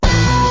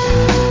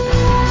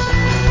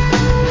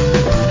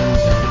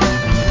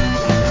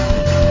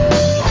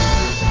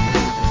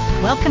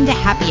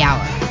Happy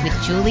Hour with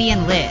Julie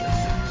and Liz.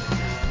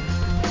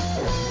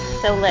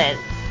 So Liz,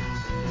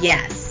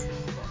 Yes.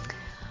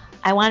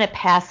 I want to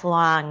pass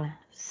along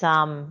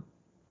some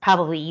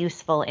probably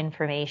useful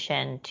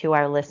information to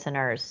our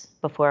listeners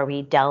before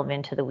we delve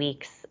into the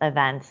week's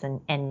events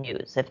and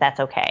news, if that's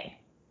okay.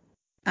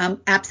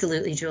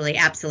 Absolutely, Julie.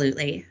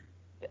 Absolutely.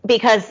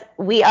 Because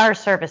we are a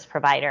service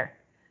provider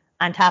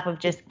on top of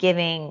just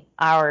giving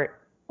our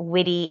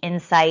witty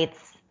insights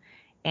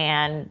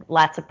and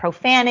lots of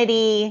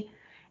profanity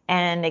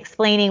and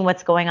explaining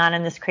what's going on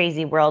in this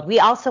crazy world. We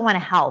also want to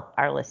help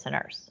our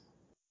listeners.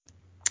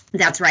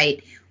 That's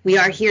right. We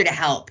are here to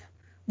help.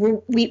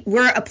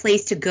 We're a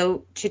place to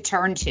go to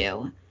turn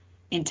to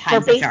in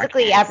times for of darkness.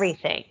 basically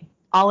everything,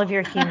 all of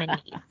your human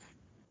needs.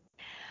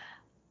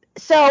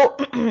 So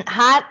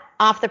hot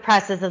off the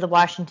presses of the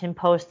Washington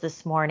Post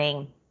this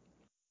morning,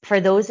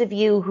 for those of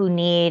you who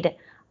need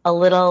a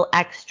little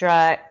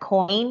extra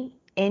coin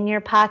in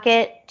your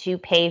pocket to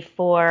pay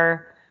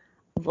for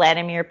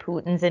Vladimir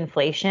Putin's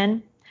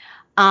inflation,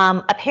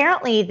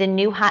 apparently the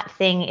new hot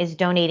thing is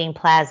donating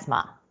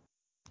plasma.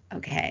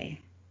 Okay.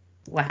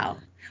 Wow.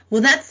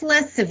 Well, that's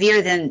less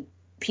severe than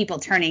people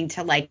turning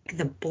to like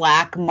the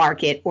black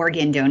market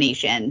organ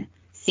donation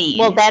scene.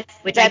 Well,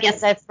 I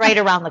guess that's right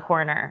around the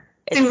corner.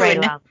 It's soon. Right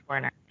around the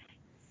corner.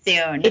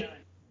 Soon.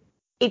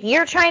 If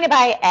you're trying to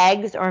buy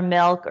eggs or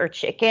milk or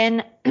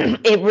chicken,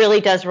 it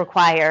really does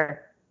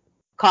require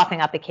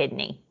coughing up a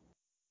kidney.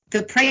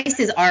 The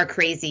prices are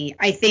crazy.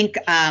 I think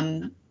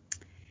I've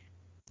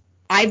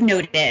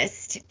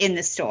noticed in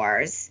the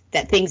stores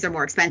that things are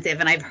more expensive,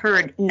 and I've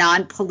heard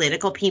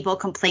non-political people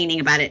complaining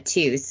about it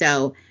too.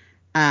 So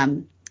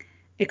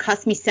it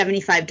cost me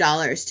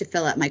 $75 to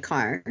fill up my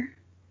car.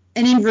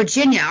 And in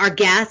Virginia, our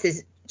gas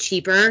is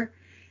cheaper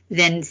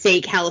than,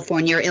 say,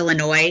 California or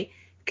Illinois,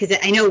 because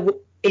I know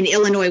in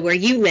Illinois where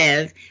you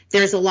live,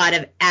 there's a lot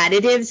of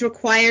additives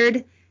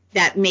required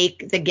that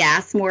make the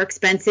gas more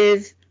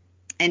expensive,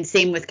 and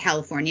same with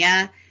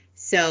California.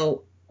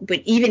 So,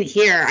 but even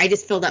here, I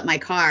just filled up my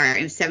car and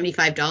it was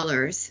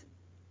 $75.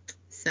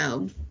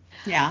 So,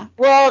 yeah.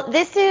 Well,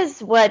 this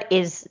is what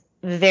is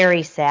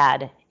very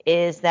sad,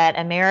 is that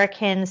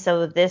Americans,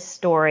 so this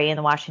story in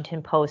the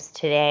Washington Post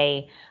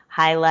today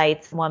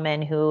highlights a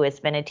woman who has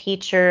been a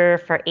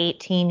teacher for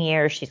 18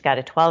 years. She's got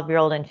a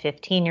 12-year-old and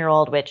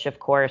 15-year-old, which, of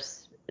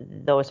course,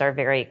 those are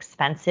very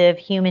expensive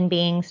human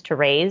beings to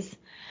raise.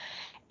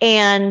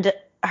 And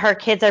her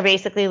kids are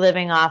basically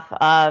living off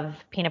of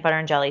peanut butter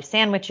and jelly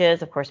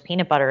sandwiches. Of course,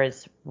 peanut butter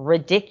is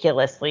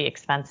ridiculously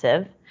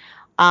expensive.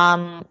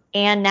 And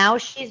now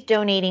she's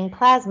donating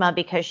plasma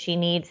because she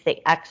needs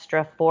the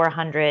extra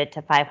 $400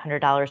 to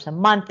 $500 a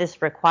month.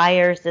 This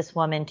requires this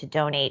woman to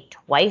donate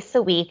twice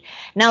a week.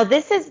 Now,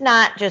 this is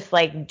not just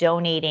like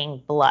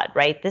donating blood,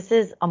 right? This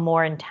is a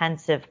more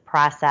intensive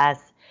process.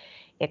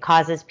 It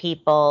causes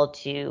people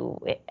to,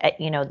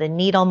 the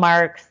needle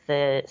marks,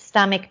 the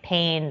stomach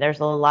pain. There's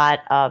a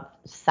lot of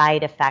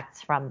side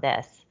effects from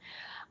this.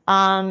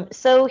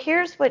 So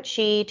here's what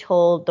she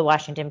told the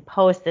Washington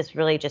Post. This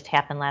really just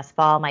happened last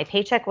fall. My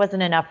paycheck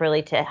wasn't enough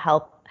really to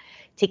help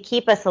to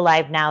keep us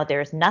alive now.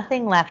 There's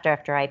nothing left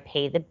after I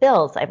pay the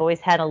bills. I've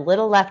always had a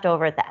little left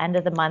over at the end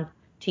of the month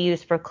to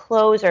use for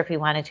clothes or if we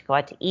wanted to go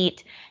out to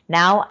eat.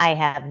 Now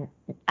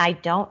I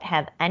don't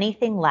have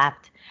anything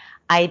left.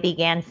 I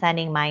began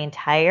sending my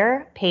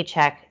entire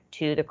paycheck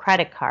to the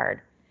credit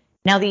card.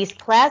 Now, these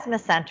plasma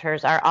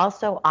centers are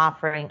also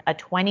offering a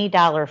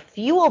 $20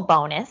 fuel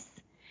bonus,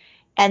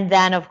 and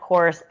then, of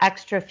course,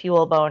 extra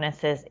fuel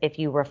bonuses if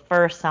you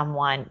refer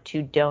someone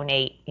to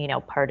donate,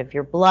 part of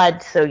your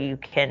blood so you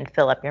can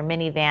fill up your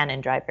minivan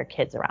and drive your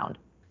kids around.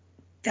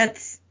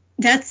 That's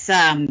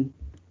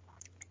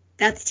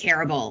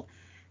terrible.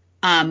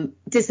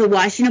 Does the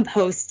Washington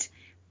Post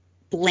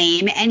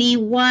blame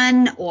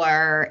anyone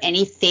or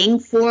anything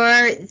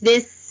for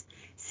this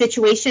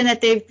situation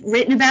that they've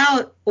written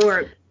about,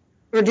 or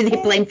do they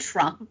blame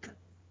Trump?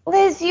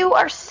 Liz, you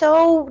are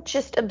so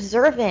just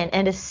observant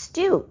and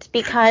astute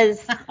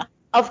because,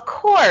 of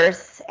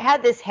course,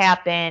 had this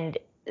happened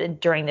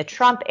during the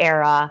Trump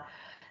era,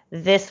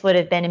 this would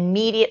have been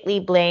immediately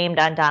blamed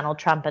on Donald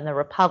Trump and the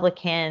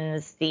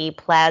Republicans. The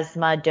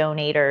plasma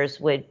donators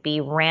would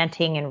be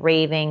ranting and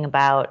raving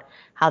about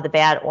how the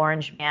bad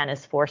orange man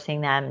is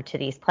forcing them to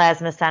these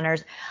plasma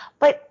centers.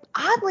 But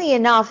oddly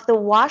enough, the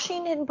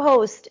Washington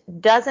Post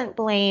doesn't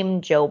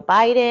blame Joe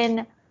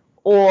Biden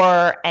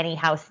or any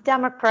House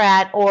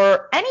Democrat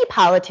or any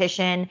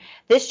politician.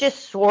 This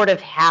just sort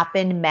of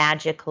happened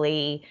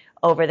magically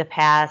over the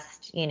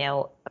past,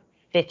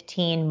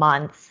 15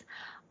 months.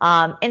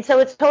 And so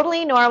it's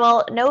totally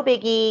normal, no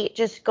biggie.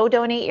 Just go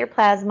donate your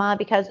plasma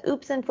because,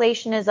 oops,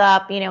 inflation is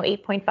up,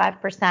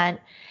 8.5%,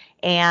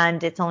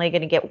 and it's only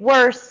going to get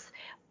worse.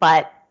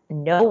 But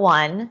no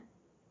one,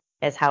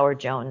 as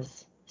Howard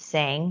Jones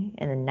sang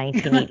in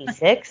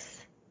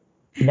 1986,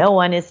 no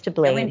one is to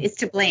blame. No one is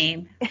to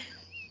blame.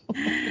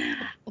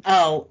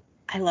 Oh,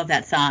 I love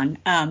that song.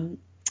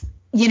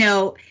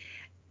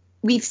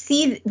 We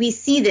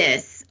see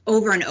this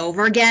over and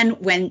over again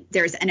when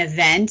there's an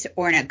event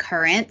or an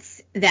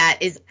occurrence that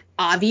is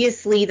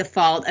obviously the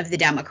fault of the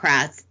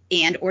Democrats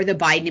and or the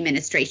Biden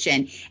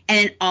administration. And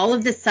then all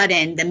of a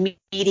sudden, the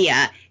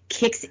media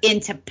kicks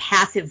into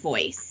passive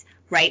voice,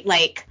 right?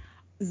 Like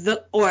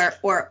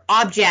or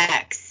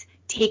objects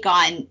take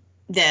on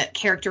the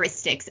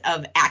characteristics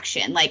of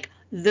action, like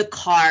the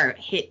car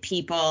hit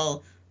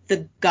people,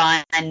 the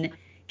gun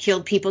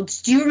killed people.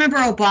 Do you remember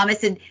Obama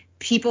said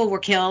people were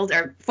killed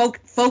or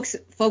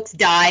folks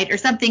died or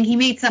something? He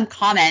made some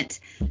comment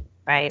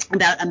right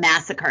about a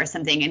massacre or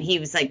something, and he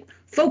was like,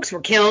 folks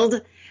were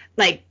killed.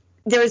 Like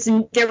there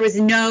was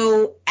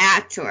no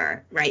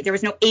actor, right? There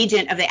was no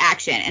agent of the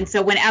action. And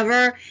so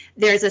whenever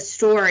there's a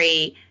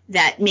story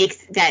that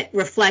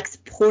reflects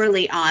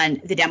poorly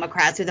on the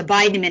Democrats or the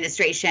Biden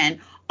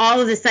administration,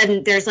 all of a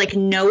sudden there's like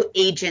no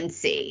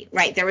agency,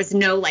 right? There was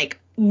no like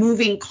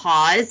moving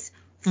cause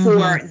for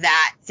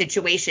that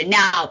situation.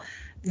 Now,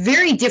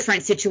 very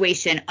different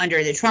situation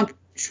under the Trump,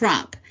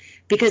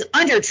 because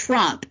under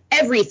Trump,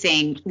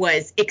 everything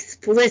was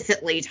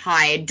explicitly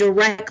tied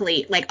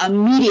directly, like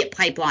immediate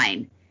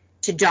pipeline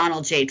to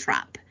Donald J.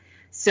 Trump.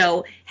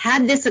 So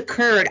had this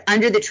occurred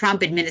under the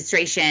Trump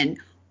administration,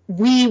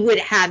 we would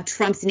have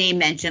Trump's name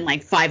mentioned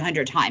like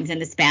 500 times in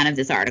the span of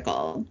this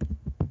article.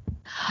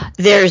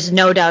 There's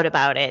no doubt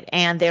about it.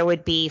 And there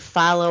would be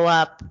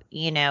follow-up,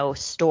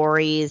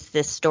 stories.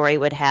 This story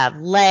would have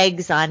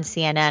legs on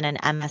CNN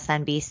and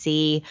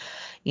MSNBC.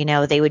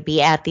 They would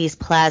be at these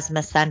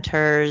plasma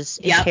centers,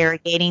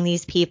 interrogating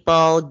these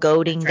people,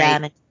 goading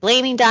them, and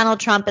blaming Donald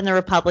Trump and the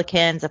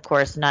Republicans. Of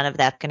course, none of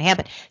that can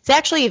happen. It's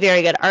actually a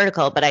very good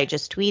article, but I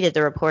just tweeted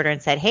the reporter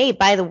and said, hey,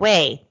 by the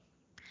way,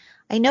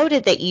 I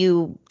noted that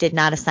you did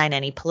not assign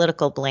any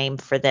political blame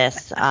for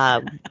this.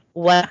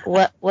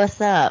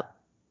 What's up?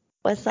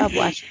 What's up,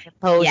 Washington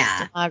Post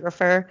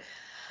stenographer?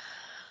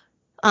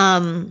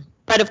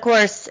 But of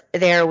course,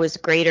 there was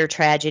greater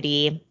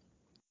tragedy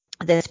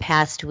this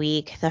past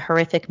week, the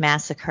horrific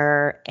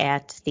massacre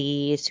at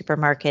the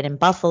supermarket in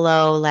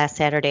Buffalo last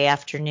Saturday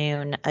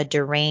afternoon. A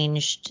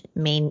deranged,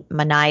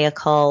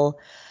 maniacal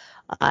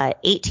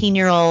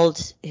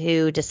 18-year-old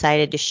who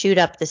decided to shoot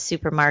up the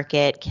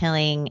supermarket,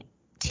 killing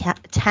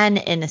 10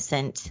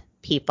 innocent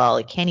people.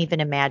 I can't even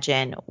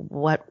imagine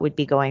what would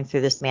be going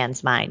through this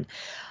man's mind.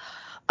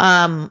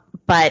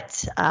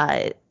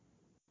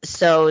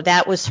 So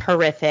that was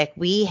horrific.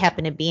 We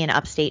happened to be in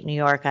upstate New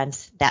York on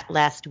that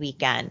last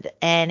weekend,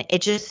 and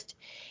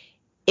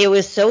it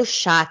was so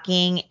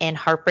shocking and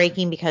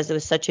heartbreaking because it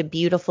was such a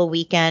beautiful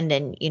weekend.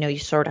 And, you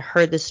sort of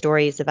heard the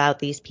stories about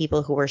these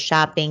people who were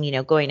shopping,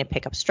 going to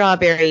pick up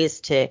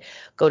strawberries to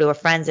go to a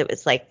friend's. It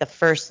was like the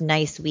first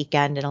nice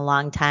weekend in a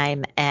long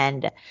time.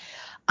 And,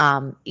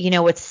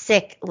 what's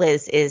sick,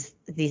 Liz, is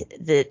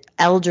the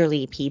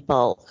elderly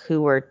people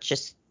who were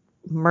just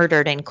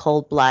murdered in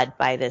cold blood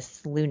by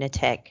this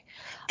lunatic.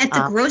 At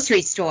the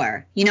grocery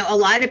store. A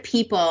lot of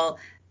people,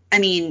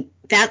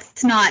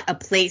 that's not a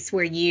place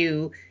where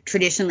you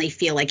traditionally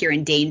feel like you're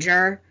in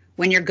danger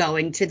when you're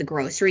going to the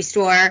grocery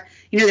store.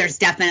 There's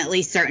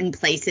definitely certain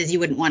places you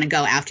wouldn't want to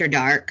go after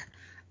dark.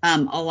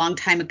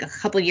 A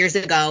couple years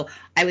ago,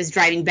 I was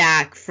driving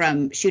back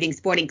from shooting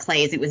Sporting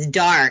Clays. It was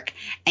dark.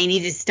 I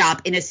needed to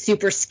stop in a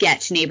super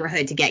sketch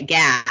neighborhood to get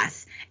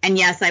gas. And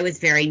yes, I was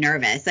very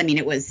nervous.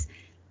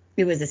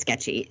 It was a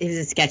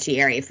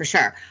sketchy area for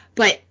sure.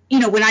 But,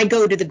 when I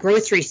go to the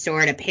grocery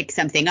store to pick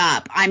something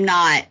up, I'm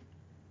not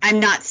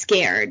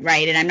scared,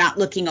 right? And I'm not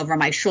looking over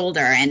my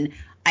shoulder, and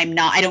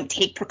I don't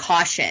take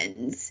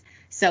precautions.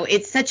 So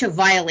it's such a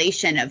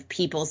violation of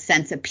people's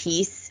sense of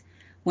peace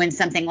when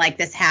something like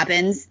this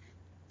happens.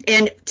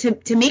 And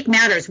to make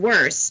matters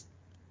worse,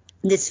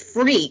 this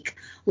freak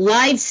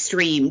live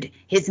streamed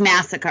his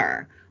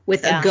massacre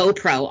with a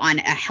GoPro on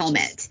a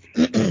helmet.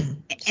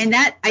 And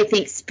that, I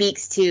think,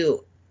 speaks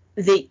to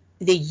the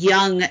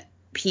young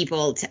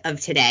people of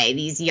today,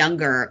 these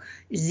younger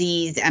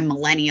Zs and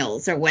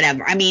millennials or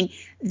whatever.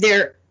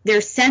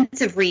 Their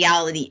sense of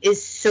reality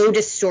is so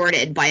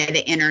distorted by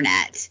the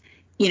internet,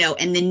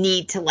 and the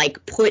need to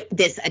like put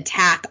this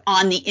attack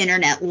on the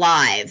internet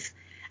live.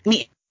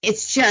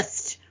 It's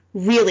just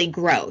really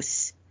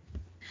gross.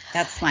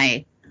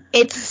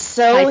 It's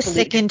so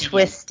sick and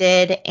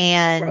twisted.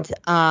 And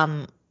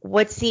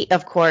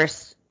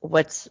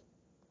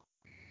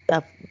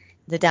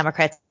the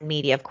Democrats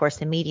media, of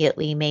course,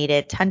 immediately made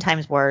it 10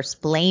 times worse,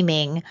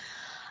 blaming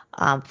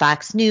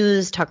Fox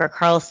News, Tucker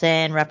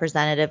Carlson,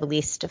 Representative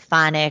Elise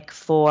Stefanik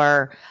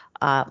for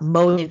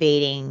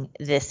motivating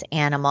this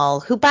animal,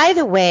 who, by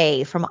the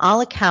way, from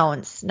all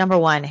accounts, number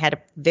one, had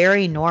a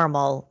very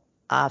normal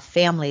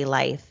family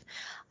life.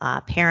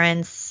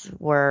 Parents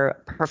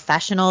were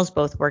professionals,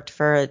 both worked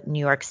for New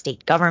York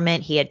State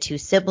government. He had 2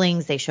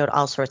 siblings. They showed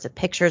all sorts of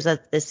pictures of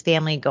this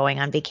family going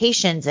on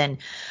vacations and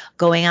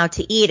going out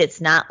to eat.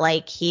 It's not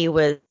like he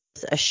was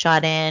a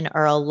shut-in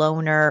or a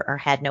loner or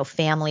had no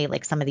family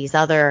like some of these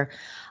other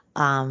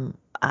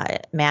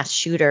mass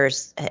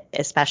shooters,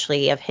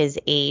 especially of his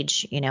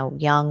age,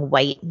 young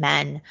white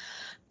men.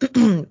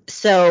 But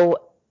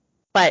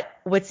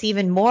what's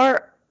even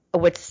more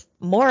what's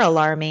more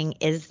alarming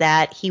is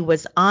that he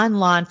was on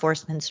law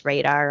enforcement's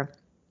radar.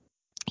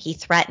 He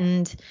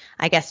threatened,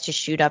 I guess, to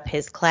shoot up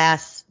his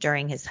class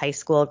during his high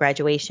school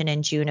graduation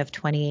in June of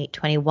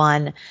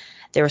 2021.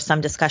 There was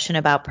some discussion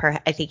about,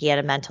 I think he had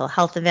a mental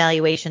health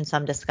evaluation,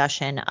 some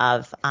discussion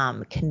of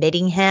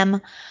committing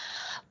him.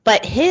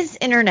 But his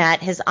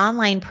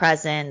online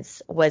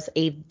presence was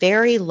a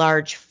very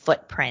large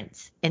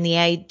footprint. And the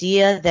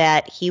idea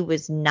that he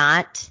was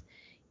not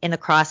in the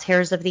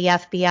crosshairs of the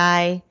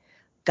FBI,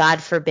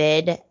 God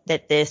forbid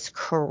that this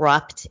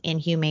corrupt,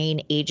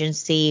 inhumane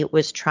agency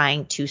was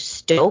trying to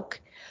stoke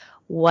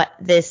what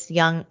this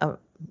young,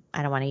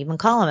 I don't want to even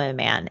call him a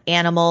man,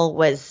 animal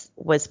was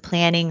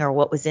planning, or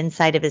what was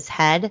inside of his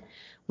head.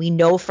 We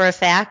know for a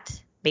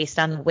fact, based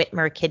on the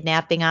Whitmer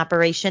kidnapping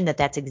operation, that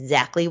that's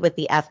exactly what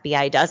the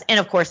FBI does. And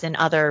of course, in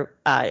other,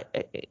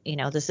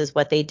 this is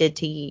what they did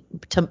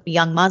to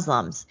young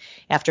Muslims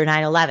after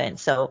 9/11.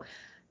 So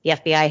the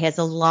FBI has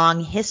a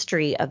long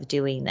history of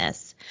doing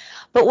this.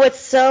 But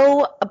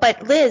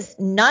Liz,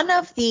 none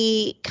of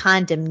the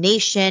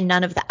condemnation,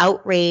 none of the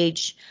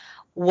outrage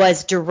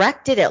was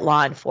directed at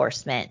law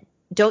enforcement.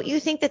 Don't you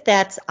think that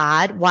that's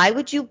odd? Why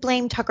would you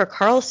blame Tucker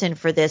Carlson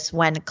for this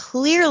when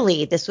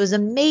clearly this was a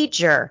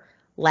major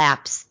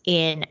lapse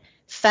in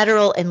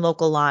federal and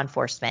local law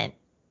enforcement?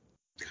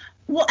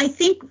 Well, I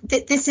think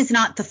that this is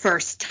not the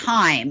first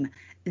time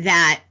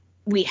that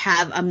we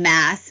have a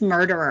mass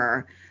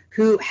murderer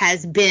who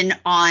has been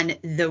on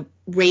the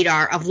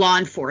radar of law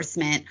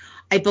enforcement.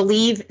 I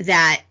believe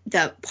that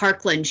the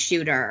Parkland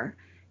shooter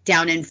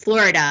down in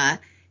Florida,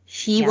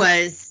 he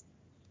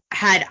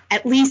had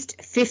at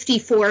least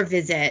 54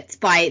 visits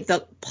by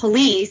the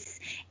police,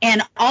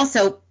 and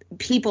also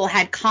people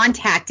had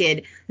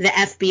contacted the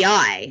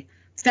FBI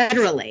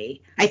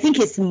federally. I think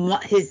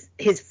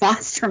his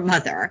foster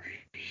mother,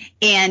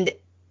 and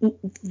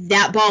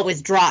that ball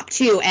was dropped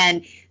too.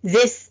 And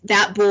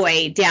that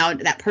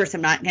person,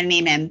 I'm not going to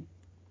name him,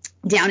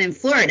 down in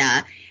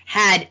Florida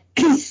had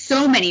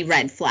so many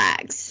red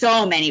flags.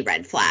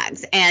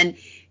 And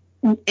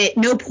at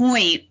no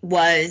point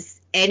was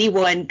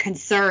anyone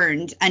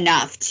concerned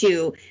enough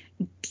to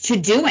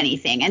do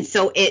anything. And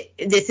so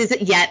this is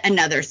yet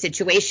another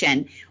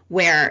situation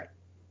where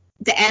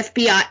the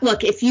FBI,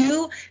 look, if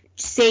you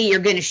say you're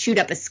going to shoot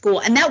up a school,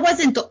 and that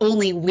wasn't the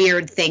only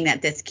weird thing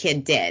that this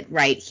kid did,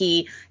 right?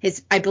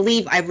 I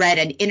believe I read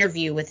an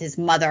interview with his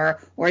mother,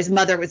 or his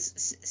mother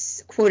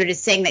was quoted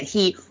as saying that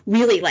he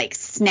really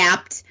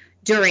snapped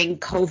during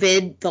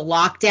COVID, the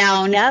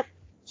lockdown. Yep.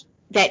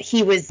 That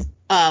he was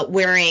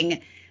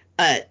wearing,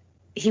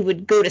 he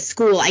would go to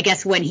school, I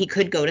guess, when he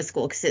could go to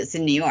school because it's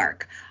in New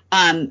York,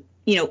 in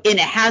a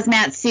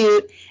hazmat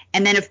suit.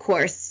 And then, of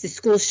course, the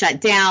school shut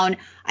down.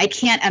 I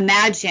can't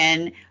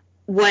imagine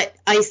what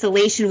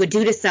isolation would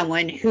do to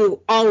someone who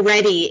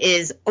already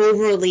is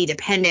overly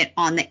dependent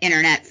on the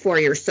internet for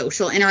your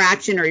social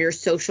interaction or your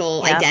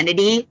social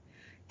identity.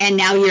 And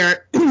now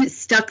you're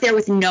stuck there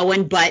with no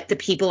one but the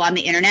people on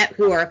the internet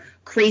who are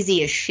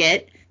crazy as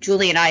shit.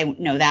 Julie and I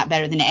know that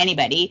better than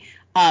anybody,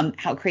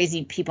 how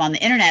crazy people on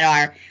the internet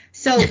are.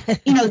 So,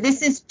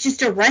 this is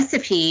just a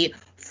recipe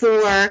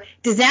for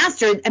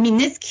disaster. I mean,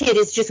 this kid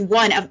is just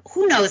one of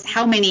who knows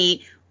how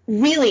many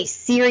really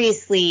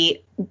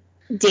seriously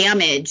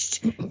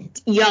damaged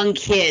young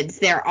kids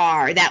there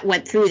are that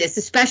went through this,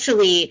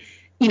 especially,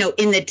 in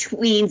the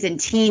tweens and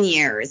teen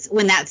years,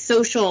 when that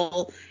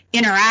social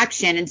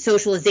interaction and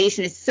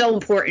socialization is so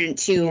important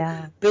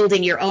to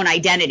building your own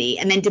identity,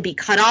 and then to be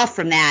cut off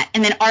from that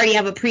and then already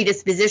have a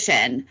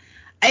predisposition.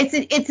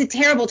 It's a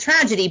terrible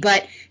tragedy.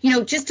 But,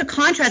 just to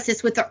contrast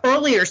this with the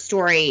earlier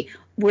story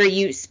where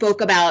you spoke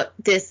about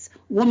this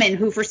woman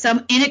who for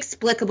some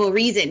inexplicable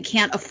reason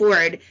can't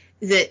afford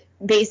the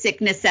basic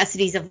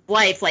necessities of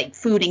life, like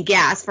food and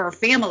gas for her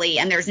family,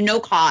 and there's no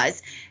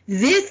cause.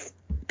 This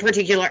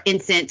particular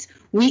instance,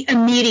 we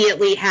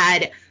immediately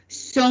had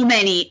so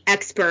many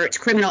experts,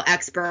 criminal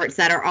experts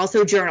that are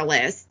also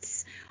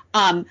journalists,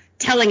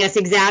 telling us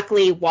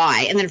exactly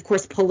why. And then, of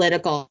course,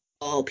 political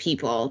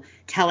people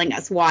telling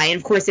us why. And,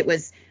 of course, it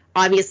was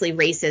obviously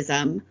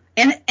racism.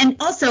 And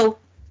also,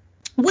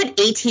 what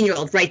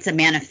 18-year-old writes a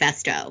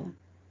manifesto?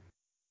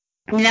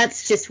 I mean,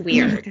 that's just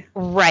weird.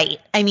 Right.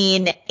 I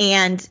mean,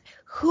 and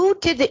who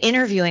did the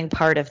interviewing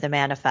part of the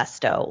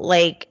manifesto?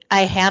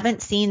 I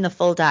haven't seen the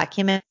full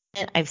document.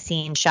 I've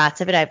seen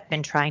shots of it. I've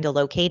been trying to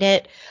locate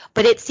it,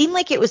 but it seemed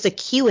like it was a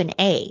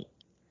Q&A.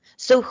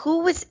 So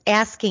who was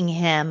asking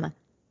him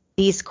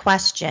these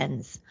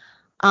questions?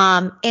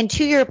 And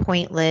to your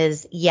point,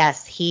 Liz,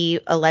 yes, he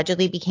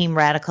allegedly became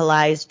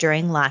radicalized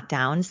during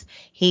lockdowns.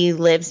 He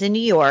lives in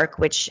New York,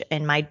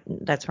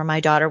 that's where my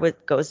daughter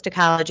goes to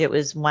college. It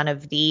was one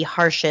of the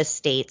harshest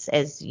states,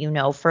 as you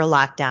know, for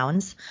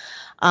lockdowns.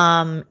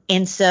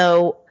 And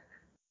so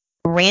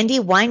Randy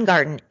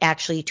Weingarten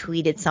actually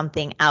tweeted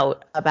something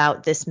out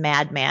about this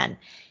madman.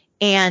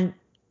 And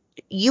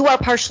you are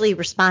partially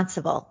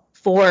responsible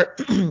for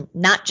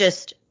not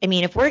just,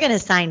 if we're going to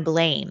assign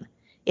blame,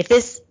 if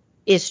this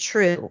is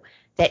true,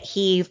 that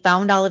he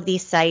found all of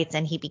these sites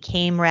and he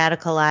became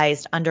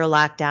radicalized under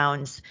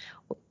lockdowns.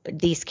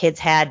 These kids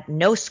had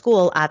no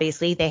school,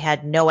 obviously. They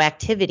had no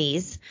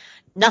activities.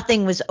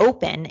 Nothing was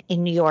open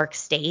in New York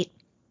State.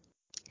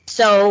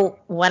 So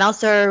what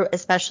else are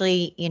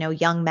especially,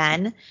 young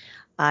men?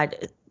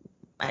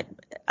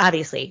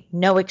 Obviously,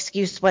 no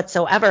excuse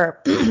whatsoever.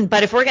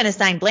 But if we're going to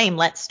assign blame,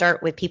 let's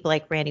start with people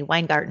like Randi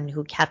Weingarten,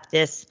 who kept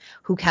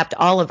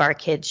all of our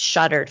kids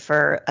shuttered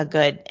for a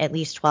good at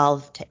least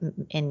 12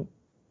 to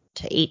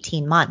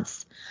 18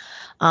 months.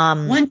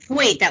 One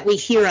point that we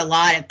hear a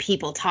lot of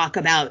people talk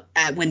about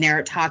when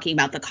they're talking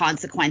about the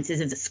consequences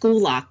of the school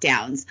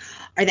lockdowns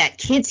are that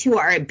kids who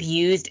are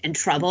abused and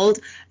troubled,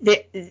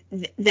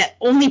 the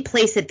only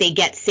place that they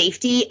get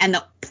safety and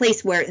the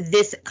place where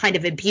this kind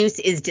of abuse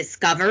is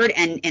discovered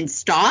and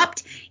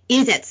stopped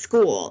is at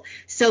school.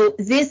 So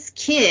this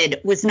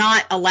kid was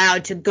not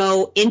allowed to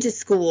go into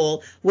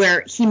school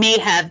where he may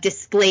have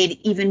displayed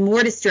even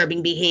more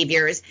disturbing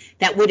behaviors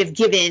that would have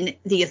given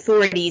the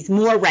authorities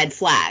more red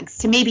flags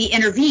to maybe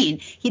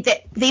intervene. They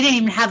didn't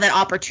even have that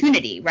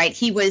opportunity, right?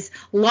 He was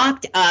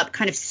locked up,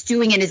 kind of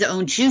stewing in his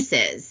own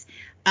juices.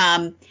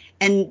 And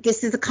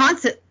this is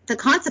the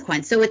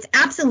consequence. So it's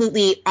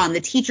absolutely on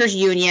the teachers'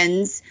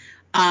 unions,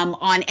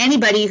 on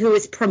anybody who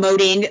is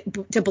promoting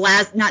not de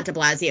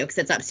Blasio, because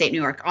it's upstate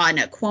New York, on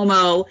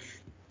Cuomo.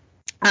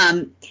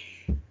 Part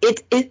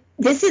of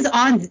this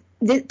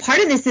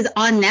is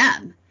on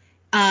them.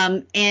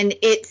 And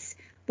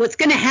what's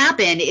going to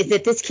happen is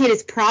that this kid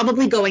is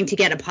probably going to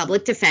get a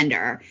public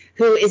defender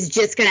who is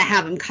just going to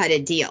have him cut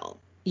a deal.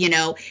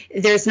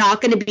 There's not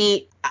going to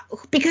be,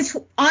 because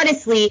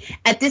honestly,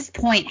 at this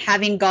point,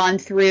 having gone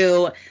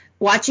through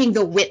watching the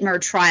Whitmer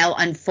trial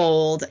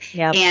unfold,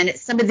 yep, and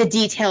some of the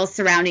details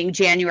surrounding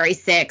January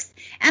 6th,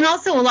 and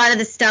also a lot of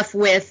the stuff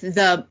with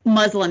the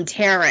Muslim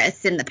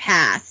terrorists in the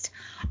past,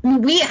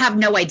 we have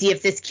no idea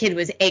if this kid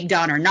was egged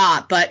on or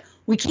not, but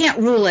we can't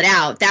rule it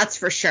out, that's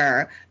for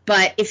sure.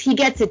 But if he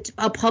gets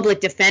a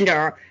public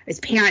defender, his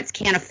parents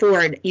can't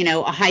afford,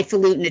 a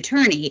highfalutin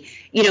attorney,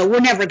 we're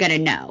never going to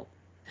know.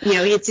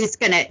 It's just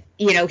going to,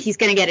 he's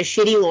going to get a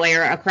shitty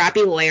lawyer, a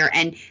crappy lawyer,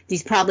 and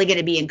he's probably going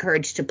to be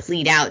encouraged to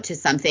plead out to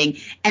something.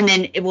 And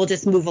then it will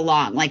just move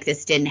along like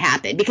this didn't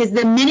happen. Because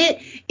the minute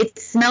it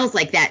smells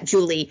like that,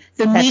 Julie,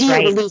 the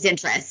media will lose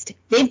interest.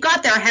 They've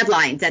got their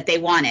headlines that they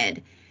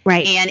wanted.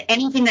 Right. And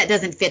anything that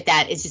doesn't fit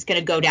that is just going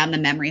to go down the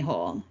memory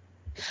hole.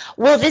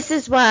 Well, this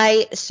is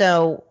why.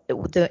 So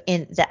the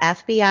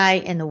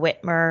FBI and the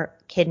Whitmer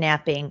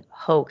kidnapping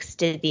hoax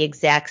did the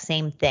exact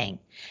same thing.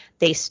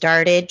 They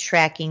started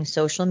tracking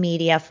social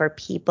media for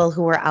people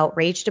who were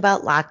outraged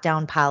about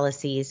lockdown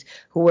policies,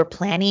 who were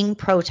planning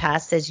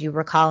protests. As you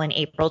recall, in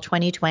April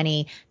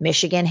 2020,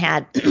 Michigan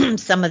had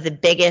some of the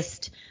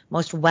biggest,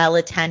 most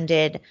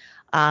well-attended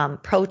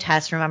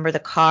protests. Remember the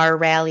car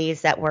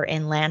rallies that were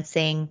in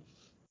Lansing?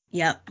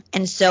 Yep.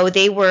 And so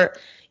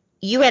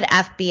you had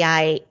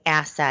FBI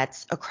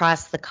assets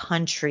across the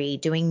country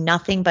doing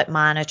nothing but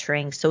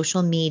monitoring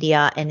social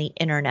media and the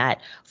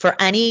internet for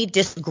any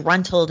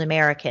disgruntled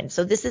American.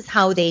 So this is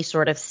how they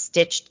sort of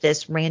stitched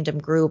this random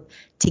group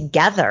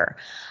together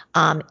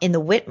in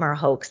the Whitmer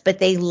hoax. But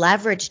they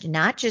leveraged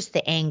not just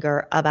the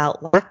anger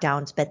about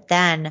lockdowns, but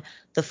then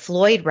the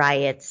Floyd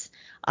riots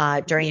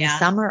during the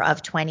summer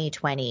of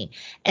 2020.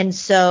 And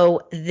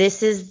so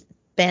this has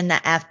been the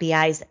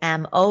FBI's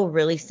MO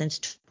really since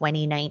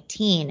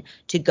 2019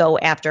 to go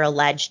after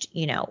alleged,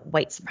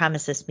 white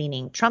supremacists,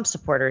 meaning Trump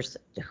supporters.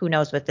 Who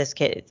knows what this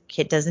kid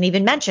doesn't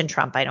even mention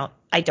Trump.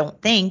 I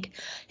don't think.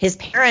 His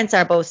parents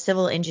are both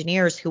civil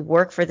engineers who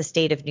work for the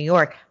state of New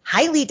York.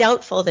 Highly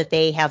doubtful that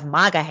they have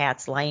MAGA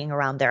hats lying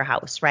around their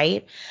house,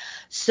 right?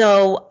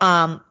 So,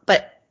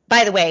 but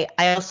by the way,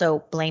 I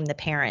also blame the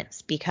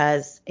parents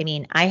because,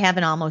 I have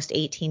an almost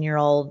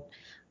 18-year-old.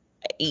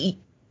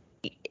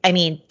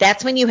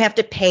 That's when you have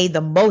to pay the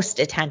most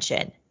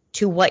attention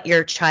to what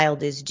your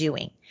child is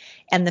doing.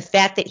 And the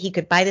fact that he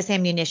could buy this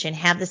ammunition,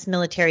 have this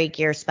military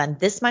gear, spend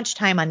this much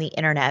time on the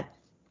internet,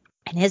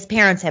 and his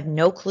parents have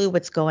no clue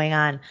what's going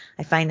on,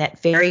 I find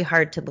that very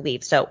hard to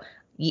believe. So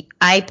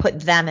I put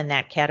them in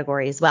that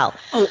category as well.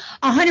 Oh,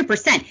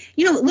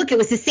 100%. Look, it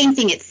was the same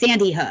thing at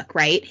Sandy Hook,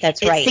 right?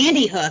 That's right. At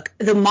Sandy Hook,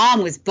 the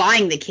mom was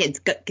buying the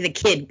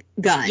kid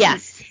guns.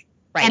 Yes.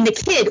 Right. And the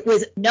kid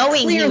was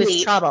knowing he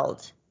was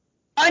troubled.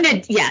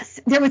 Yes,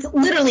 there was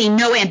literally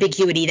no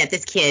ambiguity that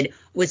this kid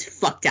was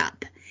fucked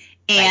up,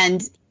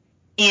 and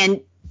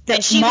she was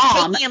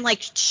taking him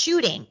like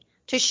shooting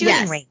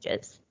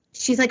ranges.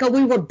 She's like, oh,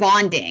 we were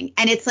bonding,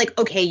 and it's like,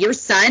 okay, your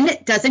son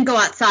doesn't go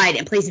outside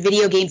and plays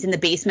video games in the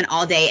basement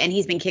all day, and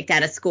he's been kicked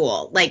out of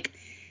school. Like,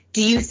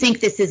 do you think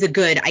this is a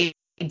good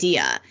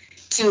idea?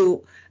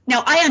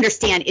 Now, I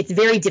understand it's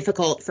very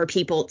difficult for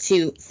people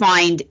to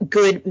find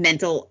good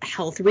mental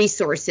health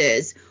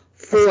resources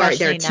for especially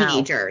their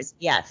teenagers.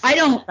 Yes. I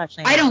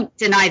don't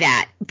deny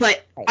that,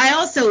 but right. I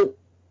also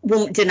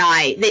won't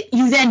deny that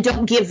you then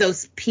don't give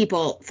those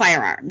people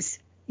firearms.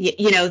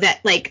 Yes,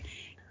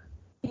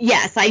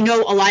 I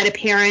know a lot of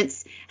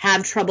parents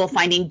have trouble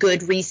finding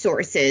good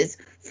resources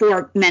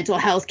for mental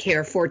health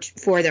care for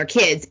their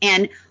kids.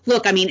 And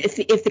look, I mean,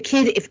 if the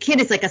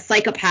kid is like a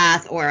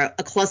psychopath or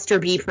a cluster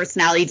B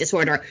personality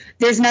disorder,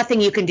 there's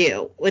nothing you can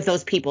do with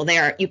those people.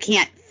 You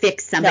can't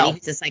fix somebody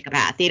who's a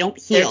psychopath. They don't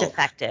heal. They're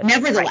defective.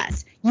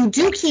 Nevertheless, you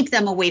do keep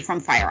them away from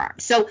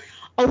firearms. So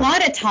a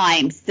lot of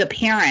times the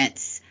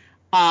parents,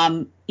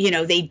 they're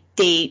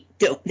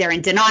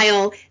in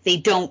denial. They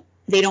don't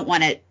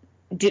want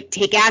to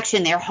take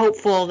action. They're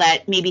hopeful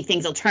that maybe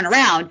things will turn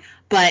around,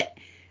 but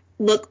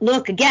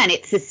look again,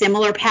 it's a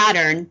similar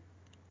pattern,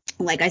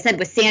 like I said,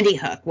 with Sandy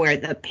Hook, where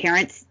the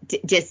parents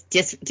just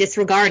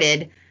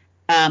disregarded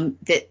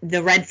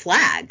the red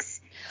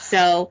flags.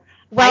 So,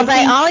 well,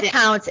 by all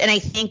accounts, and I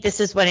think this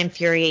is what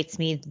infuriates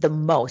me the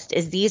most,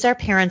 is these are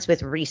parents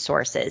with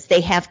resources. They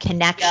have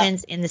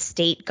connections in the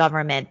state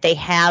government. They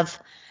have,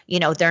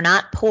 they're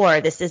not poor.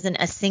 This isn't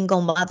a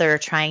single mother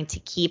trying to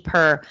keep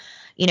her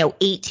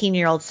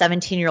 18-year-old,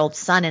 17-year-old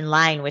son in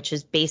line, which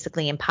is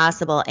basically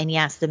impossible. And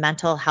yes, the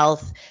mental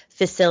health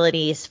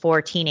facilities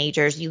for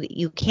teenagers,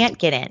 you can't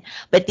get in.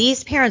 But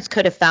these parents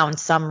could have found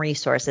some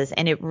resources.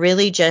 And it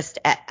really just,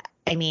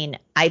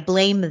 I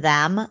blame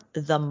them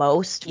the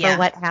most for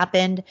what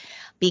happened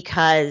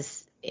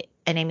because,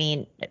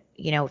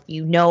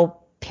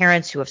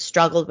 parents who have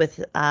struggled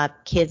with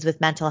kids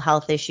with mental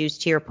health issues,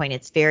 to your point,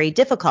 it's very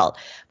difficult.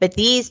 But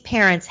these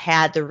parents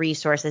had the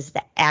resources,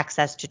 the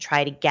access to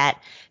try to get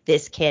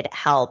this kid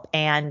help.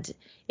 And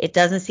it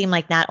doesn't seem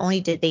like not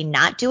only did they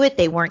not do it,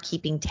 they weren't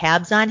keeping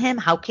tabs on him.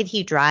 How could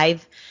he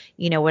drive,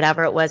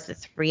 whatever it was, the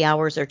 3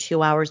 hours or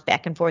 2 hours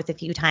back and forth a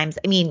few times?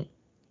 I mean,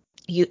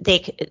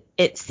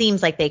 it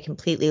seems like they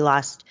completely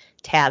lost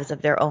tabs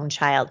of their own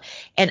child.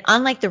 And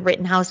unlike the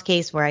Rittenhouse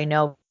case, where I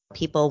know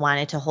people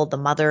wanted to hold the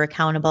mother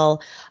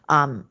accountable,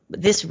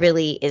 this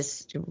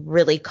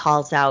really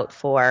calls out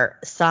for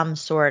some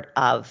sort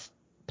of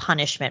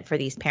punishment for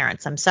these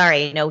parents. I'm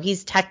sorry,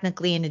 he's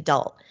technically an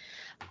adult,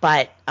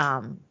 but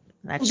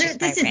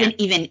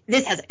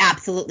this has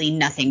absolutely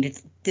nothing.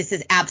 This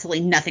is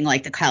absolutely nothing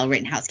like the Kyle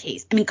Rittenhouse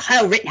case. I mean,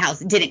 Kyle Rittenhouse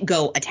didn't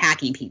go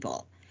attacking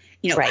people.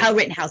 Kyle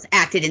Rittenhouse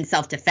acted in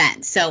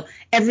self-defense. So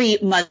every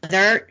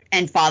mother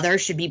and father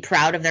should be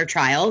proud of their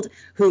child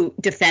who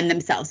defend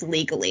themselves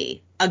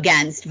legally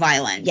against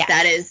violence. Yes.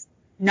 That is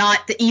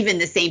not even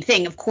the same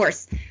thing. Of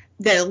course,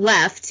 the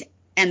left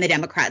and the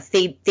Democrats,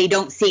 they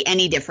don't see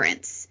any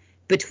difference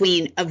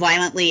between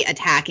violently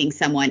attacking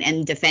someone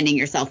and defending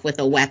yourself with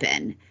a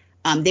weapon.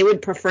 They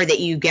would prefer that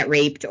you get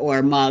raped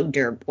or mugged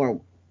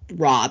or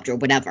robbed or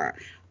whatever.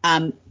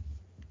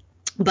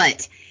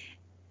 But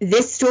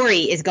this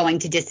story is going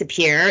to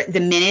disappear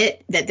the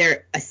minute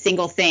that a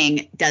single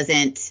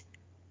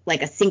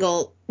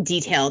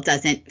detail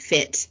doesn't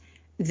fit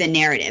the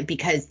narrative,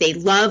 because they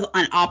love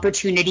an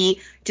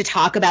opportunity to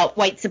talk about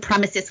white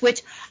supremacists,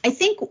 which I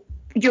think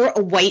you're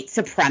a white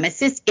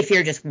supremacist if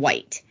you're just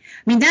white.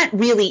 I mean, that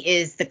really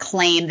is the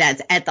claim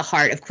that's at the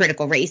heart of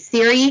critical race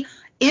theory,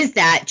 is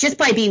that just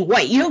by being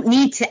white, you don't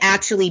need to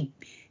actually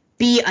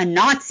be a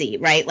Nazi,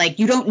 right? Like,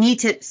 you don't need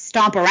to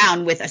stomp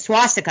around with a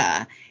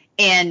swastika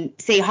and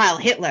say Heil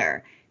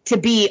Hitler to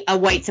be a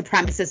white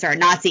supremacist or a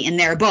Nazi in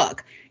their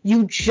book.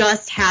 You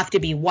just have to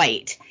be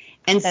white.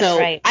 And That's so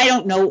right. I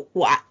don't know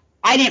why.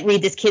 I didn't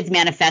read this kid's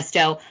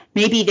manifesto.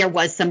 Maybe there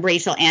was some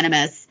racial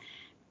animus.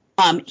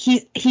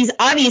 He's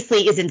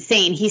obviously is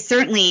insane. He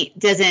certainly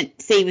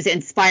doesn't say he was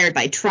inspired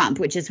by Trump,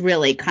 which is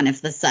really kind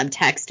of the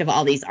subtext of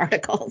all these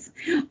articles,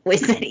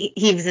 was that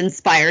he was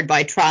inspired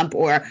by Trump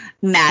or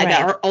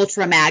MAGA or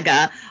ultra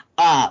MAGA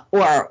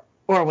or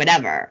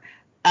whatever.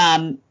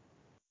 I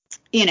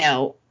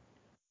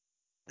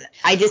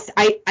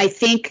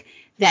think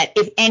that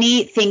if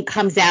anything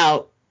comes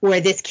out where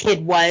this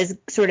kid was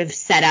sort of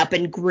set up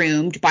and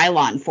groomed by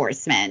law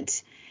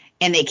enforcement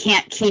and they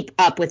can't keep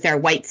up with their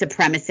white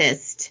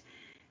supremacist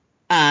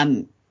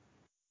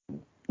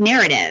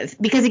narrative,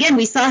 because again,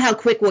 we saw how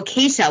quick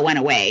Waukesha went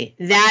away,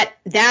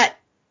 that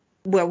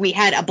where we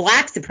had a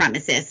black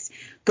supremacist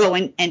go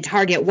and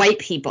target white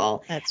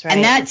people. That's right.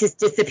 And that just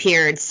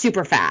disappeared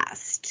super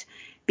fast,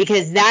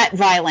 because that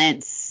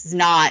violence is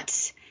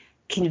not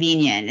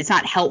convenient. It's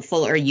not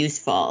helpful or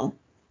useful.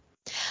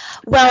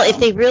 Well, if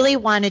they really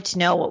wanted to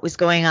know what was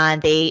going on,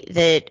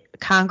 the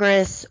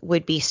Congress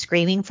would be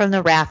screaming from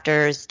the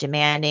rafters,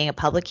 demanding a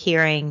public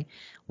hearing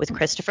with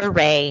Christopher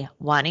Wray,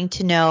 wanting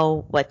to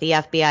know what the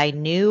FBI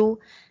knew.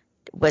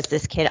 Was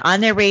this kid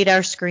on their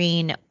radar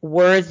screen?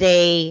 Were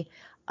they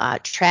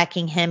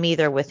tracking him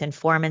either with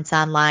informants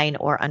online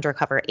or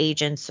undercover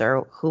agents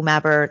or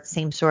whomever?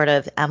 Same sort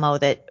of MO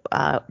that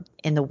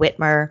in the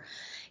Whitmer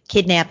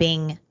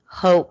kidnapping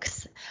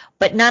hoax.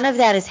 But none of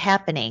that is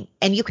happening.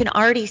 And you can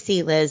already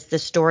see, Liz, the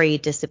story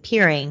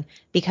disappearing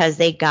because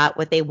they got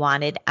what they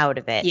wanted out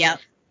of it. Yeah.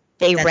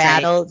 They That's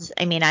rattled. Right.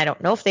 I mean, I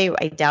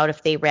doubt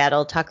if they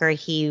rattled Tucker.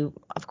 He,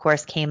 of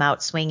course, came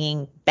out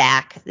swinging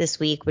back this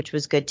week, which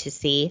was good to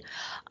see.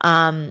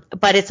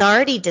 But it's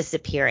already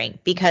disappearing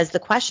because the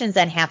questions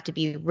then have to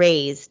be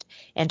raised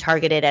and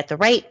targeted at the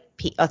right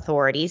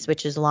authorities,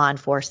 which is law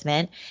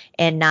enforcement,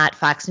 and not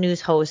Fox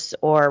News hosts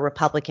or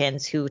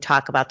Republicans who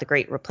talk about the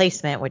great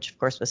replacement, which of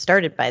course was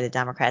started by the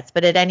Democrats.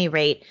 But at any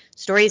rate,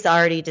 stories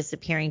already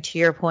disappearing. To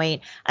your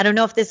point, I don't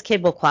know if this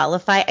kid will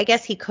qualify. I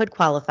guess he could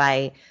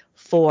qualify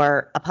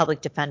for a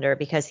public defender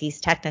because he's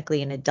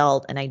technically an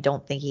adult and I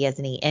don't think he has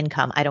any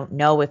income. I don't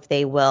know if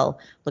they will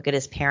look at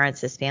his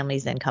parents, his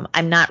family's income.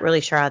 I'm not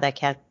really sure how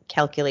that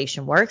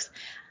calculation works.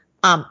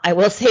 I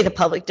will say the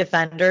public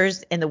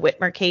defenders in the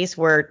Whitmer case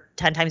were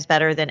 10 times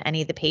better than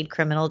any of the paid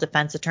criminal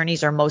defense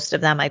attorneys, or most of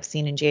them I've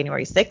seen in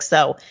January 6th.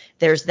 So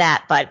there's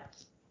that. But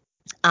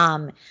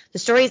the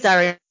stories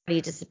are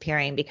already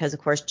disappearing because, of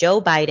course,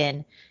 Joe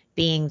Biden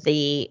being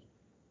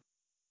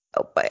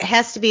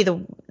has to be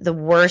the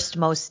worst,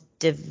 most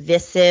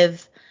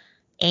divisive,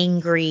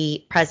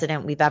 angry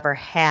president we've ever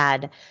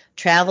had,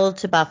 traveled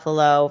to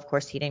Buffalo. Of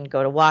course, he didn't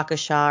go to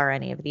Waukesha or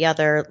any of the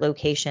other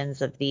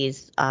locations of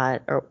these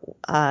other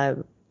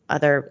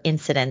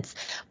incidents,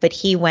 but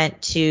he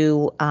went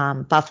to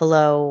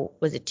Buffalo.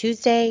 Was it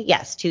Tuesday?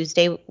 Yes,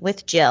 Tuesday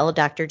with Jill,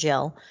 Dr.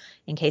 Jill.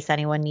 In case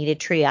anyone needed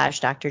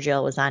triage, Dr.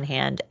 Jill was on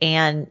hand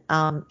and,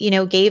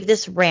 gave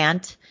this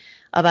rant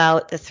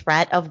about the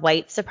threat of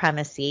white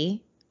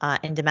supremacy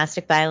and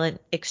domestic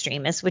violent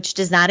extremists, which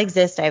does not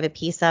exist. I have a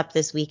piece up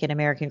this week in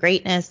American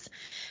Greatness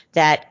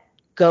that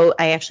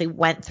I actually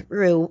went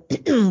through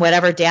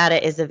whatever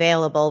data is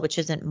available, which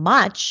isn't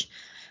much,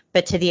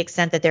 but to the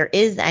extent that there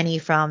is any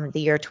from the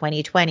year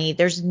 2020,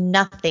 there's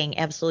nothing,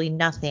 absolutely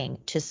nothing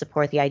to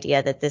support the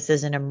idea that this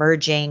is an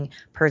emerging,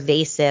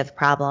 pervasive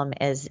problem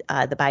as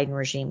the Biden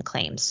regime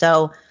claims.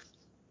 So,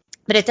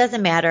 but it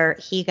doesn't matter.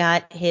 He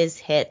got his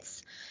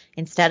hits.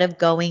 Instead of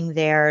going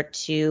there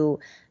to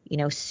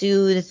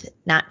soothe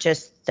not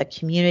just the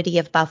community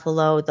of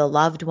Buffalo, the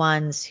loved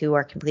ones who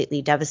are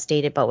completely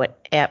devastated by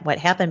what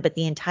happened, but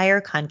the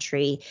entire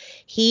country.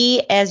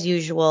 He, as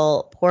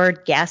usual,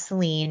 poured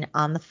gasoline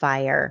on the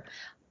fire,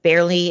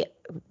 barely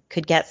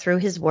could get through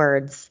his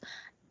words.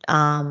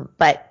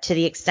 But to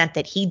the extent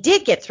that he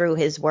did get through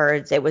his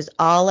words, it was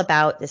all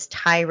about this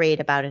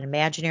tirade about an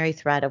imaginary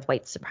threat of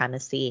white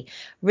supremacy,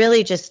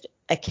 really just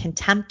a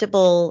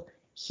contemptible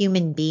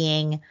human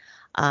being.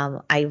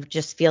 I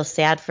just feel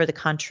sad for the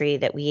country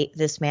that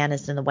this man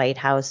is in the White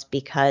House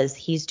because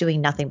he's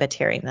doing nothing but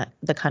tearing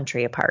the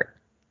country apart.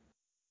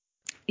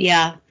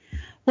 Yeah.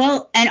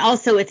 Well, and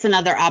also it's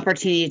another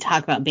opportunity to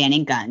talk about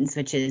banning guns,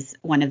 which is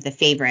one of the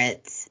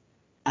favorite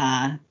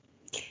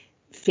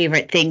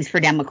things for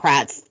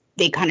Democrats.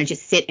 They kind of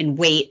just sit and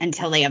wait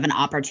until they have an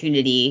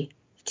opportunity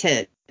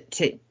to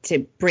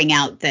bring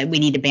out that we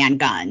need to ban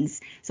guns.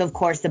 So of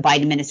course the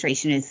Biden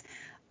administration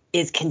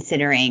is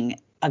considering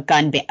a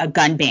gun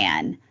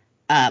ban,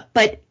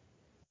 but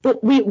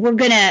we're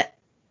gonna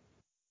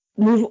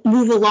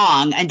move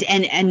along, and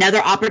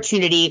another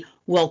opportunity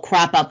will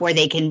crop up where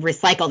they can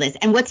recycle this.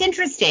 And what's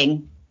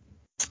interesting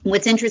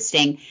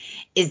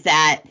is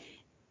that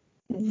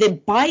the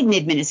Biden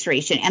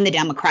administration and the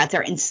Democrats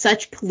are in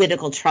such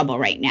political trouble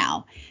right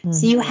now. Mm-hmm.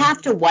 So you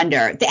have to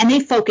wonder, and they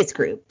focus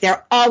group.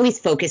 They're always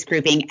focus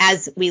grouping,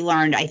 as we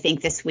learned, I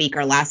think this week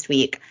or last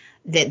week,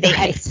 that they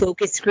had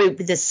focus group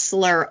the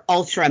slur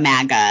Ultra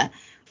MAGA,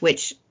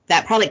 which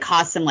that probably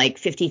cost them like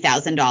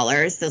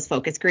 $50,000, those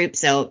focus groups.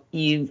 So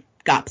you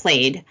got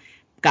played,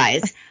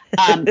 guys,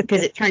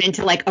 because it turned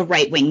into like a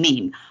right-wing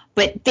meme.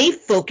 But they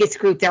focus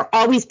group. They're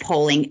always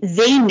polling.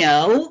 They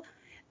know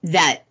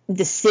that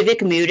the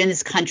civic mood in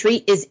this country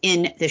is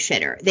in the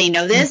shitter. They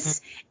know this,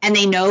 mm-hmm. and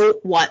they know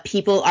what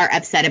people are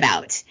upset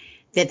about,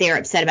 that they are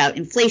upset about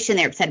inflation.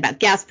 They're upset about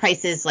gas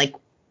prices. Like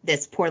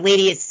this poor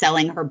lady is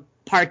selling her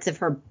parts of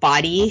her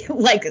body,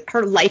 like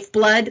her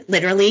lifeblood,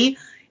 literally,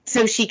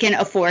 so she can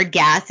afford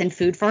gas and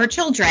food for her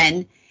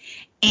children.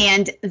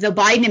 And the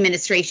Biden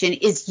administration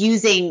is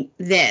using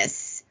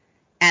this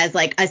as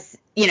like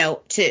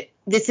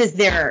this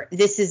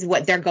is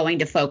what they're going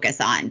to focus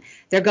on.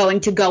 They're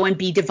going to go and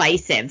be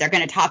divisive. They're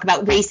going to talk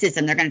about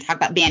racism. They're going to talk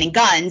about banning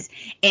guns,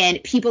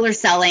 and people are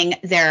selling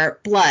their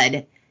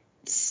blood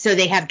so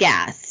they have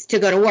gas to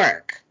go to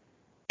work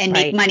and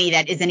make money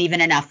that isn't even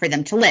enough for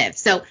them to live.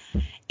 So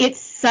it's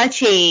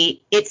such a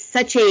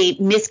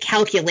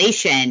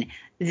miscalculation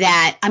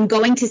that I'm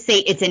going to say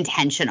it's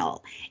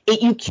intentional.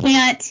 You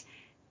can't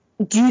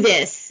do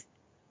this.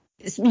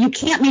 You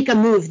can't make a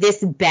move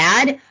this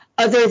bad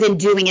other than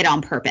doing it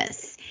on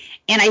purpose.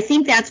 And I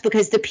think that's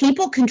because the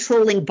people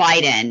controlling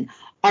Biden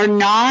are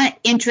not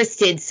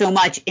interested so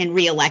much in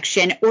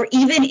re-election or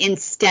even in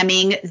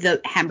stemming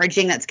the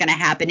hemorrhaging that's going to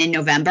happen in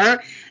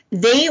November.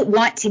 They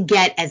want to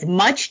get as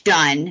much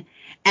done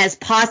as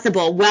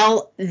possible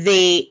while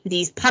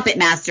these puppet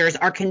masters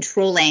are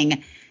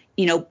controlling,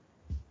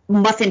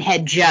 Muffin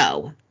Head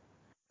Joe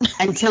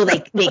until they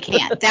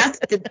can't.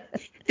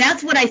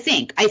 That's what I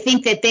think. I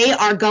think that they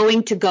are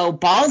going to go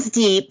balls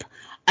deep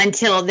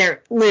until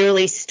they're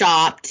literally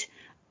stopped,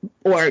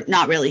 or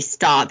not really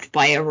stopped,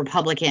 by a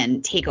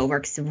Republican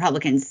takeover, because the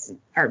Republicans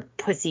are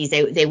pussies.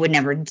 They would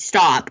never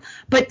stop,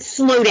 but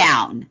slow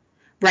down,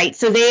 right?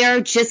 So they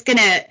are just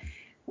gonna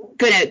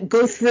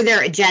go through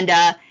their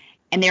agenda,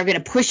 and they're gonna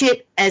push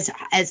it as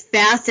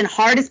fast and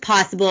hard as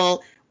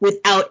possible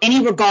without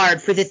any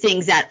regard for the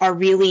things that are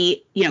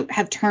really,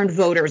 have turned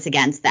voters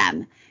against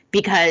them,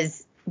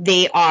 because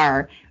they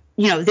are,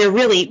 they're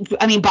really,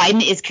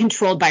 Biden is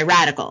controlled by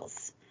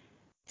radicals.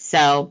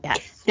 So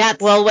yes.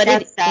 What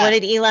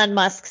did Elon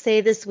Musk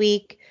say this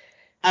week?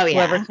 Oh,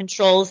 yeah. Whoever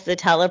controls the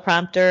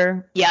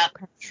teleprompter Yep.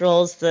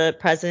 controls the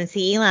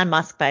presidency. Elon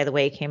Musk, by the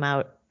way, came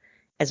out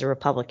as a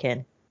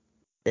Republican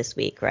this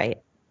week,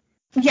 right?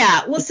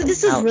 Yeah. Well, so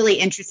this is really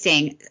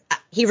interesting.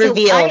 He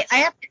revealed.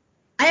 I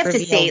have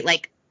to say,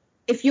 like,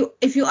 if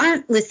you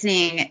aren't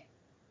listening,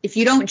 if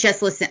you don't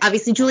just listen,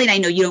 obviously, Julie and I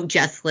know you don't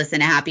just listen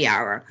to Happy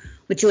Hour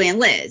with Julie and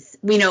Liz.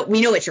 We know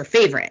it's your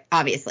favorite,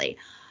 obviously.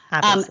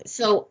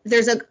 So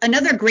there's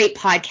another great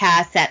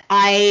podcast that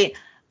I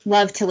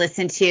love to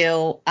listen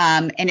to,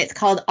 and it's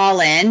called All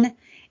In,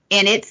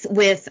 and it's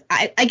with,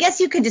 I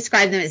guess you could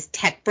describe them as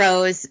tech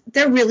bros.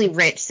 They're really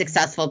rich,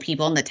 successful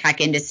people in the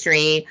tech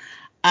industry.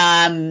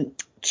 Chamath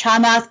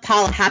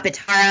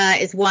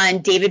Palihapitiya is one,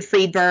 David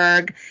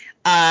Friedberg,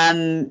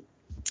 and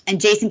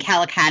Jason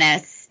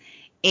Calacanis,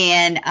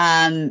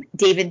 and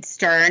David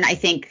Stern, I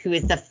think, who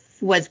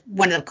was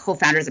one of the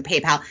co-founders of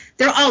PayPal.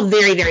 They're all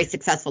very, very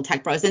successful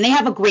tech bros, and they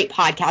have a great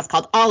podcast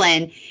called All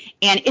In,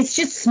 and it's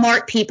just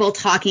smart people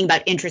talking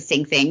about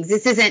interesting things.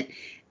 This isn't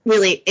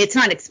really, it's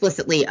not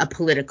explicitly a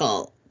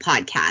political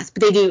podcast,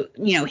 but they do,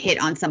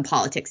 hit on some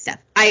politics stuff.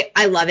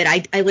 I love it.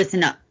 I listen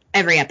to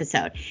every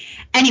episode.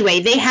 Anyway,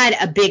 they had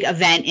a big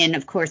event in,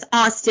 of course,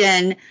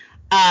 Austin,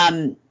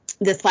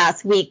 this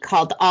last week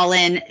called All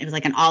In. It was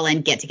like an all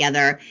in get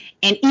together,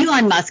 and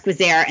Elon Musk was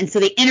there. And so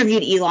they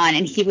interviewed Elon,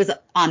 and he was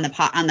on their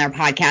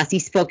podcast. He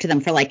spoke to them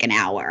for like an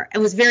hour. It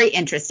was very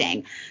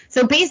interesting.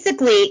 So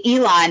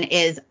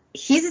basicallyElon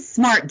he's a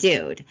smart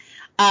dude.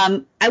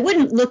 I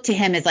wouldn't look to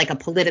him as like a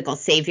political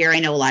savior.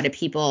 I know a lot of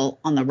people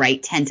on the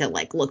right tend to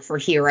like look for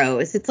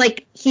heroes. It's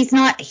like, he's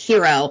not a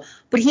hero,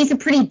 but he's a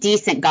pretty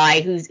decent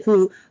guy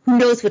who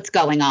knows what's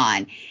going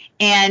on.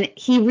 And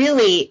he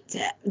really,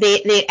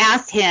 they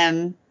asked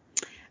him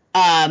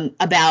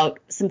about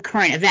some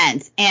current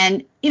events.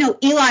 And,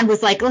 Elon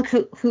was like, look,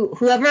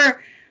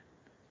 whoever,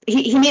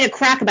 he made a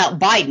crack about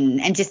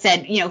Biden and just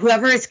said,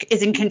 whoever is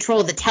in control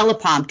of the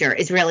teleprompter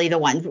is really the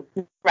one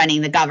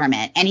running the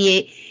government. And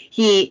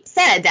he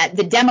said that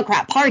the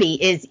Democrat Party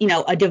is,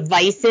 a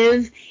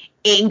divisive,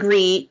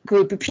 angry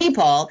group of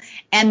people,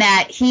 and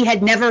that he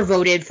had never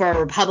voted for a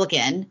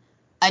Republican,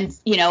 and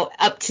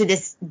up to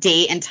this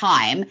date and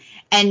time.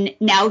 And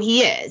now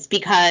he is,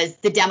 because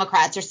the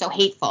Democrats are so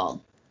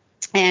hateful.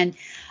 And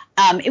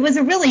it was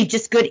a really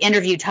just good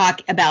interview,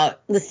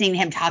 listening to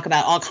him talk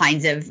about all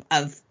kinds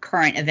of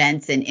current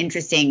events and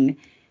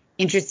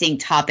interesting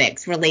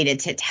topics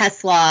related to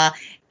Tesla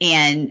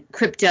and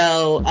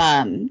crypto,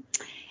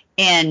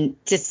 and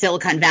just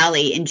Silicon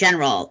Valley in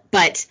general.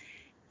 But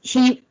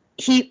he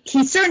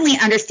certainly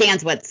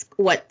understands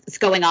what's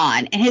going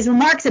on. And his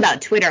remarks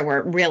about Twitter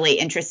were really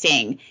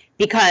interesting,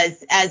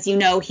 because, as you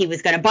know,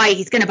 he's going to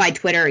buy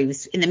Twitter. He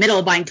was in the middle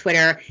of buying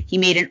Twitter. He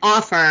made an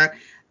offer,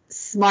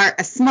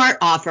 a smart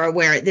offer,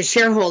 where the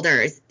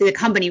shareholders, the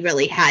company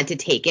really had to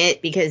take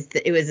it, because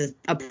it was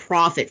a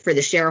profit for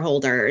the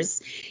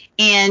shareholders.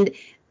 And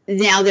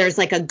now there's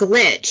like a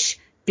glitch,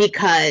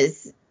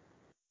 because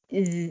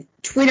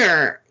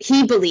Twitter,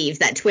 he believes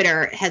that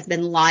Twitter has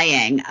been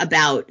lying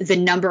about the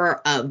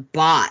number of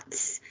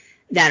bots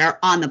that are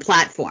on the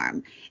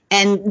platform.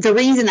 And the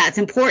reason that's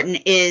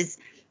important is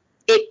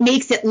it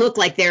makes it look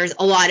like there's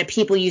a lot of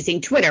people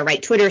using Twitter,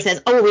 right? Twitter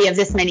says, oh, we have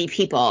this many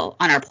people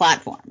on our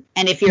platform.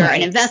 And if you're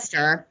an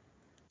investor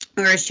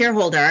or a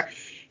shareholder,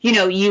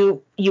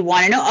 you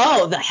want to know,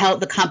 oh,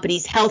 the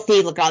company's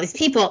healthy, look at all these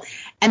people.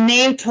 And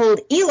they told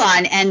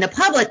Elon and the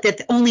public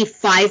that only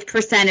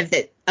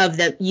 5% of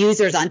the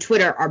users on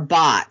Twitter are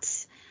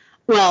bots.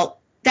 Well,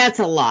 that's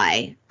a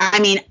lie.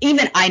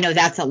 Even I know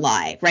that's a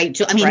lie, right?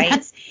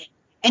 Right.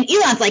 And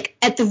Elon's like,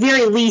 at the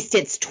very least,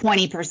 it's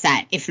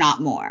 20%, if not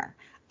more.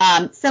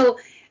 So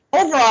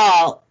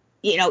overall,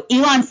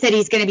 Elon said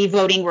he's going to be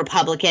voting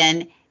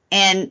Republican,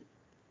 and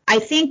I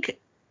think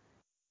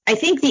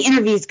the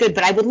interview is good,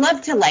 but I would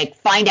love to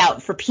find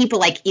out for people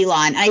like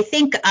Elon. And I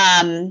think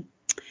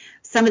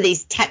some of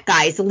these tech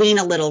guys lean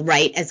a little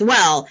right as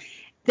well,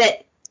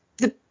 that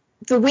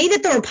the way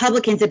that the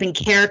Republicans have been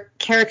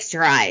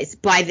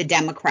characterized by the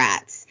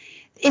Democrats,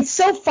 it's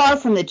so far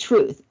from the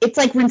truth. It's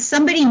like when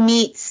somebody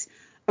meets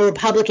a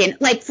Republican,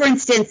 like, for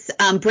instance,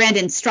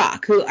 Brandon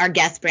Strauch, our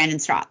guest Brandon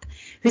Strauch,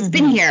 who's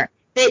been here,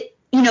 that,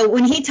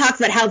 when he talks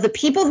about how the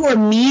people who are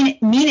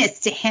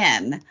meanest to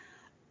him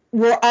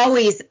were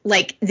always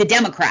like the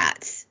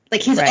Democrats,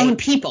 like his own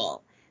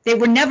people. They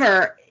were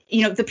never,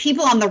 the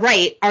people on the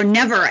right are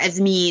never as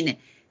mean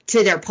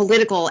to their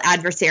political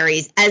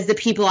adversaries as the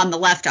people on the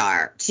left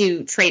are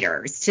to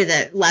traitors, to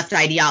the left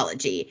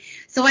ideology.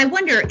 So I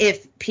wonder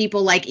if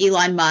people like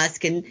Elon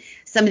Musk and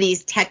some of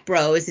these tech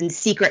bros and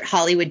secret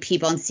Hollywood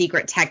people and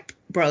secret tech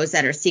bros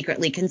that are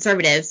secretly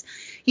conservatives,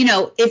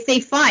 if they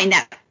find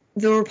that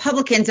the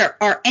Republicans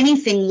are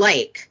anything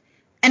like,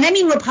 and I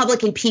mean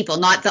Republican people,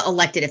 not the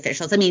elected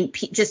officials. I mean,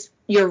 just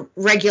your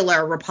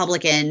regular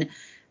Republican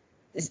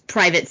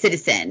private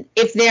citizen.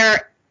 If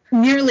they're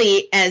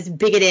nearly as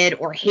bigoted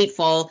or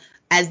hateful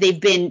as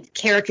they've been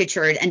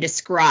caricatured and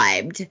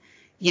described,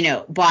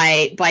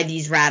 by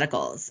these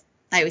radicals.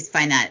 I always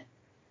find that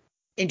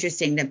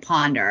interesting to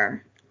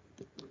ponder.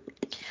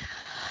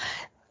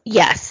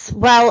 Yes.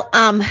 Well,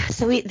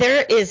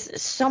 there is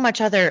so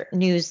much other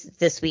news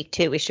this week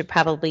too. We should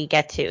probably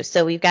get to.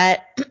 So we've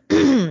got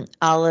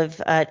all of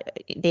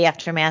the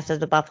aftermath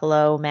of the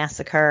Buffalo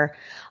massacre,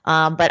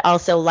 but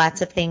also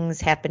lots of things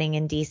happening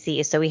in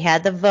D.C. So we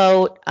had the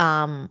vote.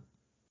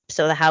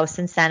 So the House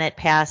and Senate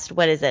passed,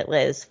 what is it,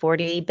 Liz?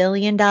 $40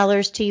 billion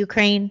to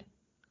Ukraine?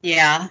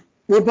 Yeah.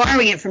 We're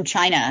borrowing it from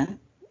China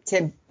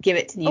to give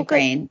it to the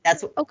Ukraine.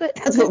 That's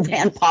what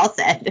Rand Paul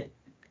said.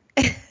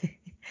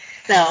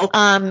 So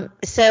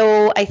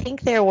I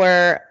think there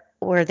were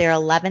there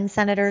 11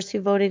 senators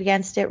who voted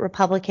against it,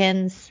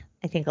 Republicans?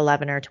 I think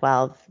 11 or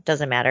 12,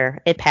 doesn't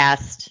matter. It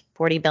passed,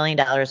 $40 billion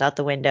out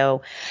the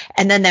window.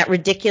 And then that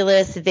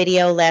ridiculous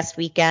video last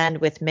weekend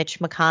with Mitch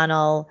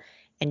McConnell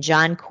and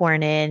John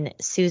Cornyn,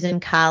 Susan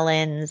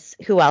Collins,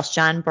 who else?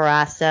 John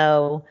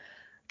Barrasso,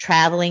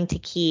 traveling to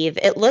Kyiv.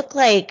 It looked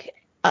like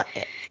a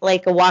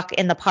walk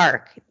in the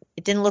park.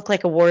 It didn't look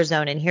like a war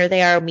zone. And here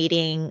they are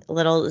meeting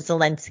little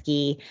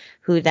Zelensky,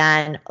 who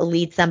then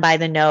leads them by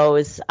the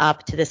nose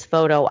up to this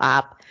photo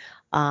op.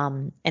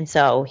 And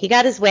so he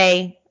got his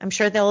way. I'm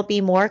sure there'll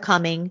be more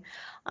coming.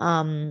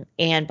 But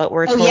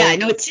we're told. Oh yeah,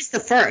 no, it's just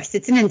the first.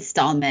 It's an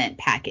installment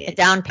package. A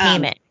down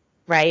payment,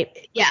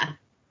 right? Yeah.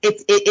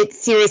 It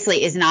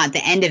seriously is not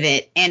the end of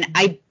it. And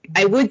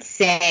I would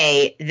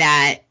say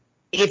that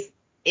if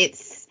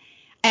it's,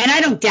 and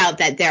I don't doubt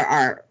that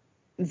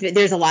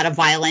there's a lot of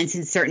violence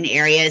in certain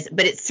areas,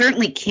 but it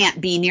certainly can't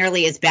be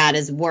nearly as bad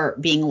as we're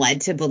being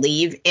led to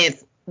believe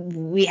if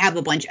we have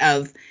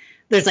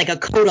there's like a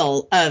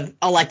codal of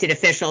elected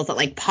officials that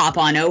like pop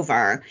on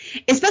over,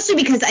 especially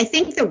because I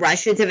think the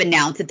Russians have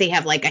announced that they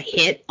have like a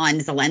hit on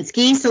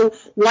Zelensky. So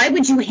why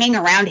would you hang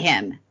around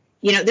him?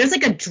 There's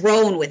like a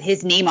drone with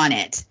his name on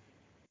it.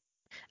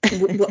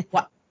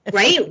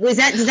 Right? Does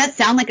that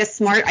sound like a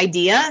smart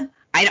idea?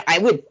 I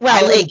would.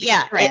 Well, I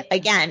would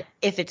again,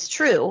 if it's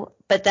true,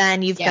 but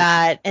then you've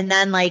got, and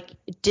then like,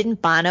 didn't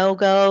Bono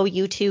go?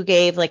 U2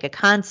 gave like a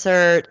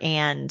concert,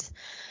 and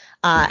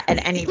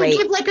at any rate,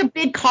 give like a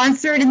big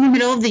concert in the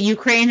middle of the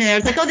Ukraine, and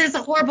it's like, oh, there's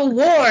a horrible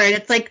war, and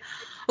it's like,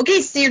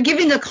 okay, so you're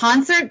giving a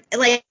concert,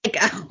 like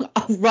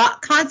a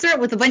rock concert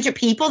with a bunch of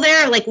people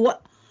there, like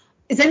what?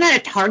 Isn't that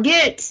a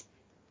Target?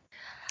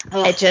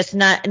 Ugh. It just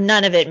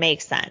none of it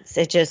makes sense.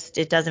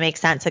 It doesn't make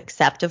sense,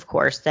 except of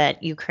course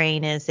that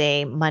Ukraine is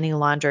a money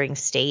laundering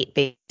state,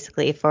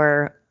 basically,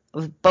 for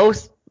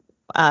both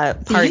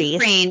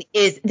parties.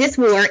 This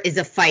war is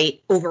a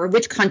fight over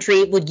which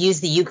country would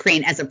use the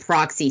Ukraine as a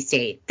proxy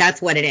state. That's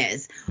what it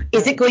is.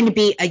 Is it going to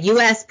be a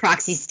U.S.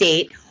 proxy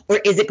state, or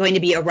is it going to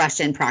be a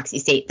Russian proxy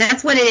state?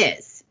 That's what it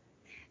is.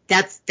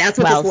 That's what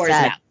this war is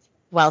about.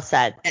 Well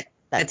said.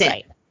 That's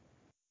right.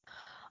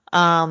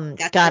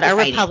 God, our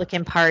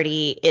Republican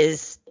Party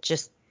is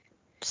just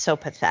so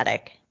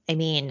pathetic. I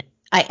mean,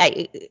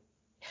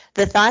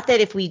 the thought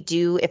that if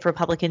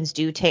Republicans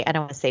do take, I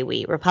don't want to say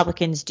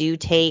Republicans do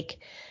take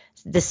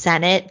the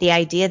Senate, the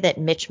idea that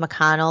Mitch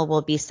McConnell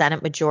will be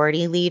Senate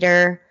Majority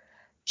Leader,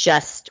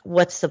 just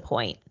what's the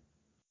point?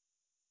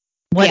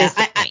 What is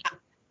the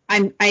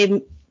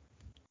point?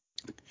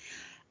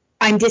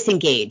 I'm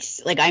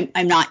disengaged. Like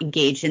I'm not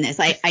engaged in this.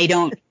 I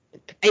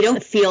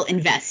don't feel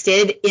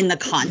invested in the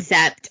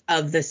concept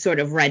of the sort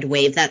of red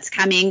wave that's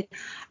coming.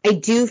 I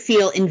do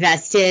feel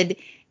invested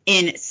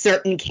in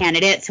certain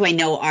candidates who I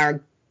know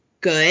are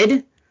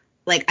good.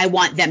 Like I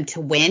want them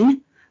to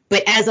win.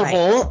 But as a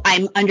whole,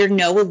 I'm under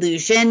no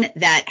illusion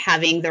that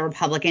having the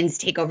Republicans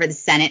take over the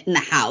Senate and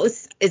the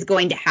House is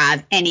going to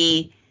have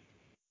any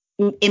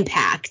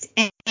impact,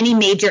 any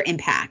major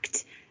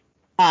impact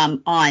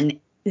on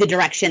the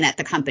direction that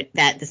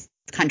this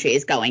country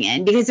is going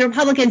in, because the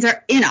Republicans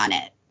are in on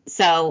it.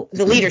 So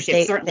the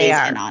leadership certainly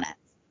is in on it.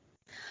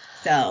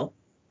 So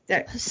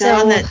they're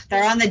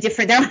on a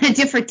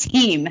different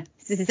team.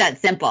 This is that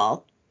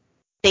simple.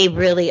 They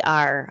really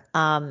are.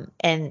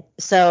 And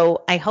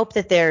so I hope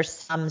that there's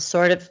some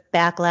sort of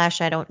backlash.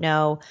 I don't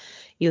know.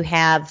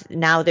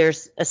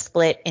 There's a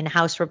split in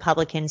House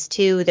Republicans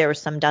too. There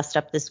was some dust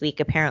up this week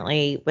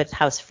apparently with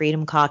House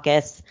Freedom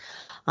Caucus.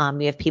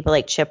 You have people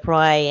like Chip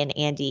Roy and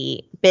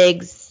Andy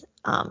Biggs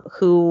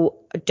who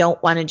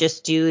don't want to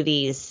just do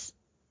these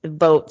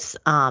votes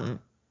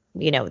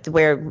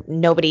where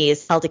nobody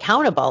is held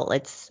accountable.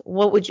 It's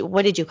what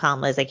did you call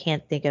them, Liz? I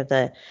can't think of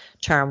the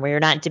term where you're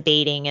not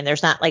debating and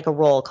there's not like a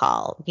roll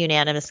call,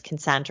 unanimous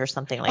consent or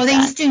something like that. Oh, they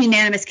just do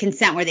unanimous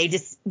consent where they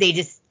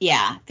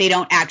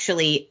don't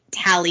actually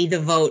tally the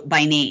vote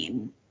by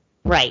name.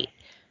 Right.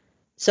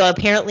 So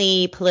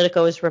apparently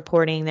Politico is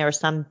reporting there was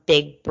some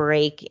big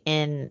break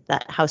in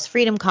the House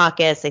Freedom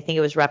Caucus. I think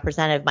it was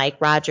Representative Mike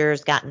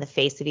Rogers got in the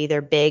face of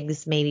either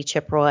Biggs, maybe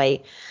Chip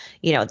Roy,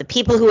 the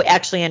people who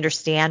actually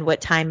understand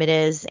what time it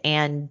is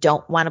and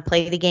don't want to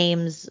play the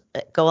games,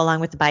 go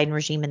along with the Biden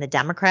regime and the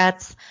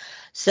Democrats.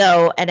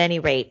 So at any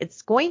rate,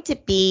 it's going to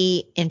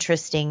be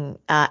interesting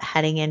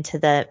heading into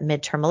the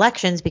midterm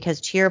elections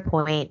because to your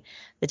point,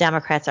 the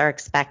Democrats are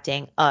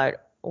expecting,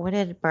 what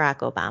did Barack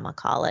Obama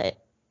call it?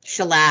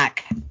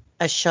 Shellac.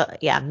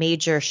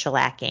 Major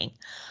shellacking.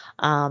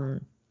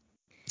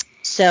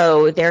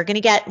 So they're going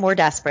to get more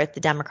desperate, the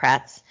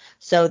Democrats.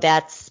 So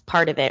that's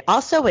part of it.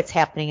 Also, what's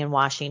happening in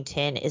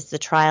Washington is the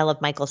trial of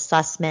Michael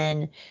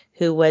Sussman,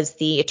 who was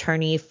the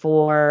attorney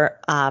for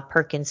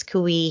Perkins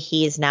Coie.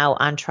 He is now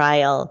on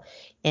trial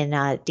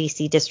in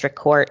D.C. District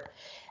Court.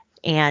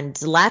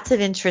 And lots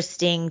of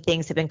interesting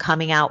things have been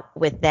coming out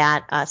with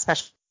that,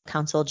 Special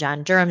Counsel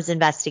John Durham's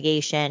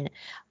investigation.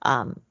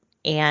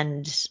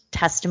 And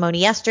testimony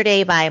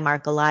yesterday by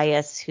Mark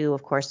Elias, who,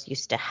 of course,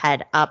 used to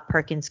head up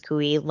Perkins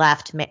Coie,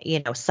 left,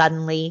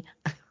 suddenly,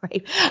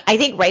 right? I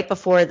think right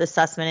before the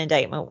Sussman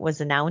indictment was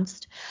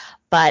announced.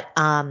 But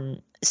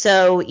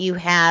so you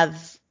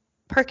have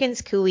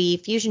Perkins Coie,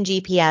 Fusion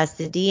GPS,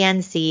 the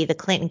DNC, the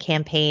Clinton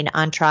campaign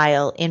on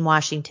trial in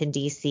Washington,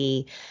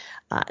 D.C.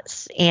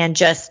 And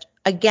just,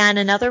 again,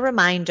 another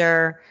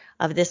reminder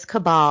of this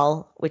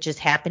cabal, which is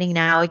happening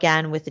now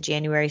again with the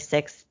January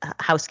 6th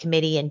House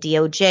Committee and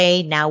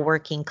DOJ now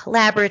working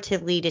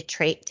collaboratively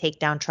to take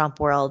down Trump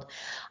world.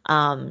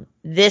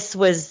 This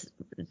was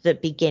the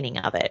beginning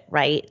of it,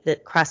 right? The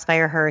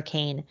Crossfire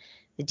Hurricane,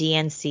 the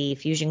DNC,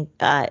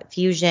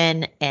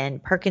 Fusion,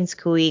 and Perkins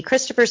Coie,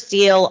 Christopher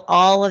Steele,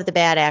 all of the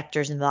bad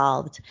actors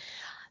involved.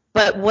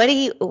 But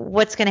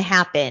what's going to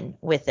happen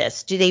with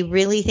this? Do they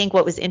really think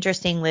what was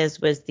interesting, Liz,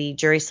 was the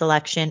jury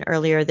selection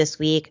earlier this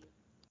week,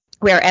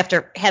 where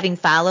after having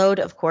followed,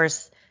 of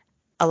course,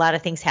 a lot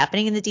of things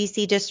happening in the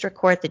D.C. District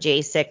Court, the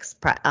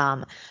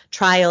J6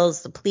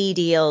 trials, the plea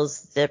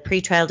deals, the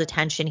pretrial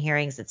detention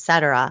hearings, et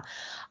cetera,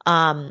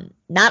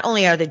 not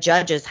only are the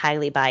judges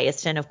highly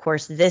biased, and of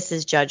course, this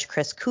is Judge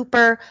Chris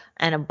Cooper,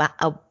 an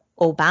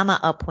Obama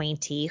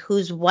appointee,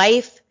 whose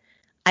wife,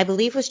 I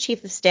believe, was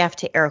chief of staff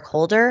to Eric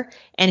Holder,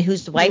 and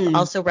whose wife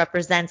also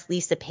represents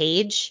Lisa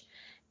Page,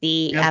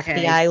 the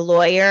FBI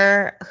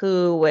lawyer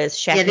who was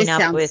shacking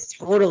up with. This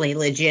sounds totally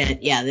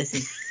legit. Yeah, this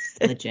is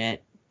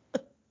legit.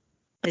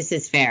 This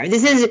is fair.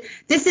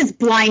 This is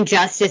blind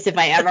justice if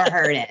I ever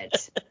heard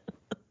it.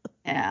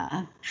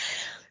 Yeah.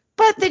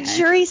 But the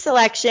jury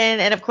selection,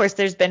 and of course,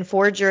 there's been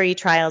 4 jury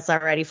trials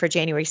already for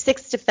January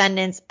 6th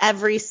defendants.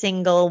 Every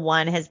single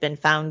one has been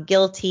found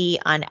guilty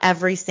on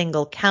every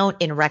single count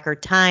in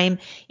record time.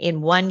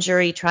 In one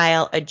jury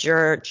trial, a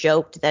juror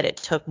joked that it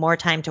took more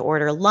time to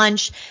order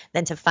lunch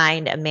than to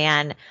find a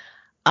man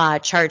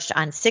charged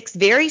on 6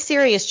 very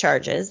serious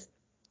charges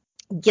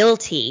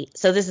guilty.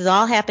 So this is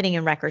all happening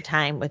in record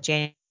time with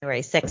January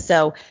 6th.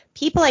 So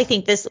people, I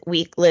think this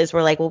week, Liz,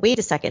 were like, well, wait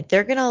a second.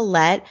 They're going to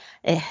let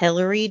a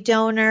Hillary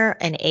donor,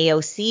 an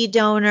AOC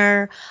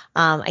donor.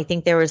 I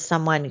think there was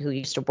someone who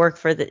used to work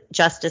for the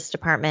Justice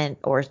Department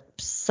or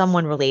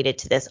someone related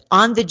to this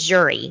on the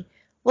jury.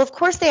 Well, of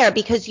course they are,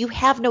 because you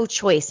have no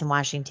choice in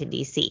Washington,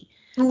 D.C.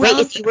 Right?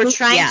 If you were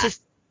trying to.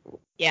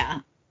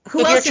 Yeah.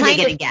 Who else are they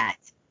going to get?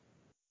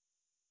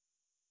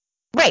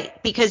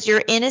 Right, because you're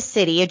in a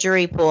city, a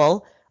jury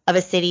pool of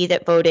a city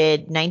that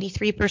voted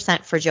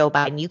 93% for Joe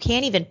Biden. You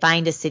can't even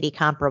find a city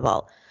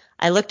comparable.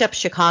 I looked up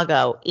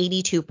Chicago,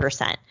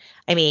 82%.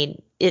 I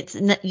mean,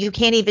 you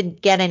can't even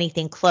get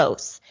anything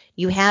close.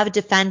 You have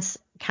defense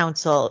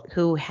counsel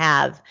who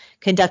have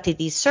conducted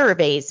these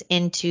surveys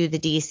into the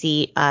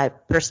D.C.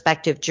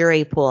 Prospective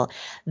jury pool.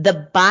 The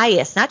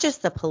bias, not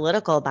just the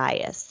political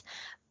bias,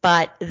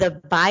 but the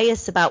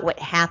bias about what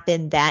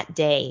happened that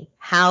day,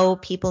 how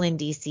people in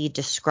D.C.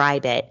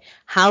 describe it,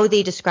 how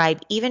they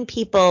describe even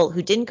people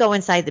who didn't go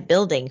inside the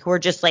building, who are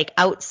just like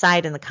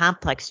outside in the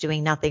complex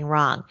doing nothing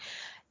wrong.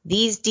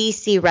 These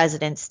D.C.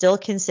 residents still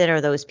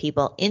consider those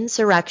people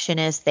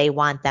insurrectionists. They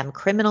want them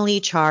criminally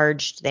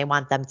charged. They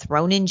want them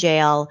thrown in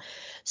jail.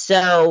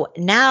 So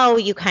now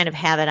you kind of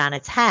have it on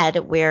its head,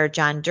 where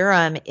John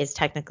Durham is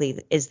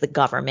the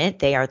government.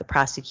 They are the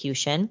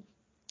prosecution.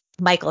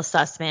 Michael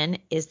Sussman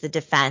is the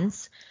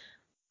defense.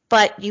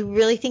 But you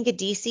really think a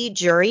D.C.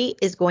 jury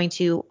is going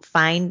to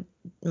find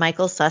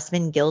Michael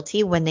Sussman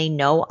guilty when they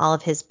know all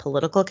of his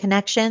political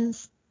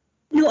connections?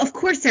 No, of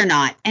course they're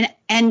not.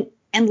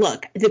 And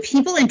look, the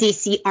people in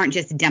D.C. aren't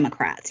just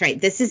Democrats, right?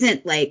 This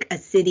isn't like a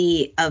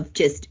city of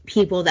just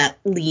people that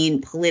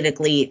lean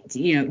politically,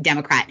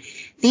 Democrat.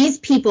 These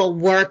people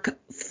work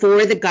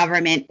for the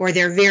government, or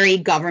they're very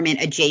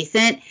government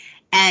adjacent.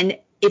 And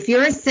if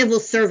you're a civil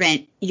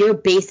servant, you're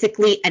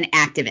basically an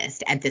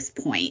activist at this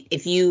point.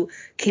 If you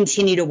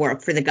continue to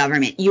work for the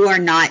government, you are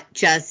not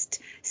just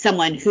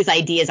someone whose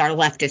ideas are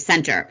left of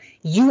center.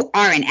 You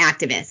are an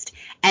activist.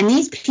 And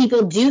these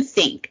people do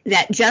think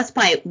that just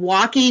by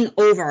walking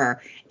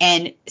over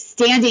and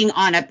standing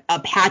on a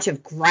patch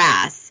of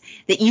grass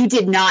that you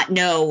did not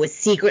know was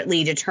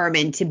secretly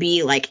determined to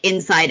be like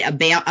inside a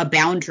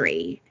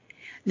boundary,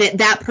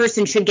 that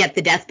person should get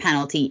the death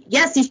penalty.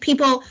 Yes, these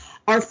people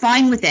are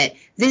fine with it.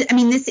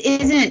 This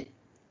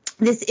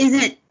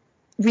isn't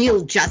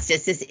real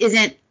justice. This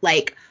isn't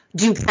like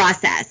due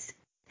process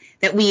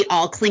that we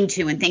all cling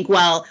to and think,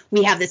 well,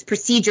 we have this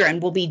procedure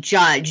and we'll be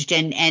judged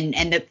and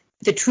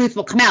the truth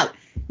will come out.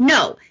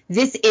 No,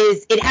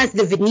 it has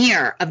the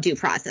veneer of due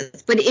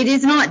process, but it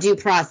is not due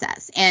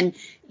process. And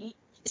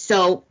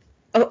so,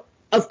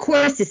 of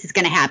course, this is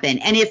going to happen.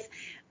 And if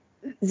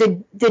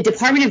the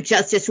Department of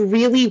Justice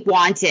really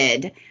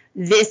wanted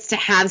this to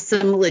have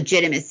some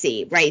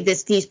legitimacy, right?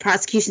 These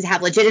prosecutions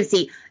have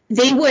legitimacy,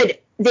 they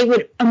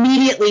would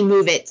immediately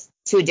move it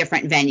to a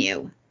different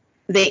venue.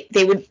 They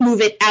would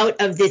move it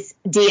out of this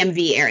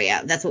DMV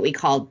area. That's what we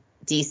call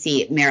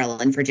DC,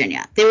 Maryland,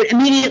 Virginia. They would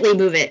immediately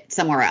move it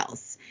somewhere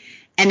else.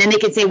 And then they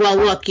could say, well,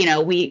 look,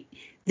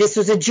 this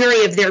was a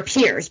jury of their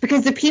peers,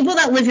 because the people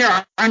that live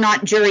here are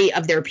not jury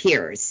of their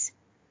peers.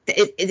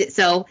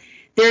 So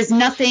there's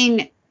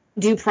nothing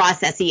due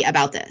processy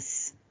about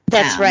this.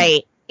 That's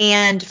right.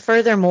 And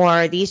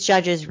furthermore, these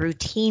judges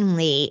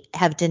routinely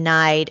have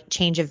denied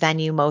change of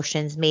venue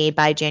motions made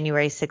by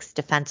January 6th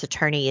defense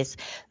attorneys,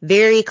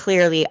 very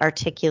clearly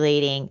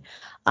articulating,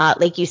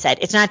 like you said,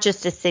 it's not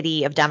just a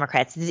city of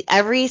Democrats.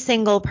 Every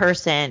single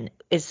person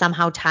is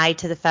somehow tied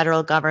to the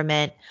federal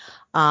government.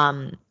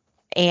 And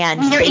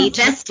they're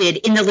invested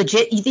in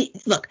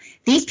look,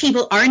 these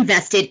people are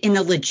invested in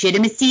the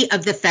legitimacy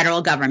of the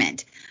federal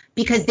government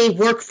because they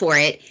work for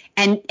it.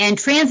 And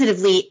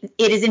transitively,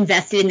 it is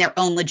invested in their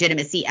own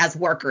legitimacy as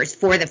workers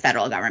for the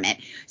federal government.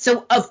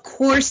 So, of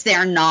course,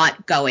 they're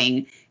not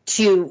going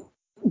to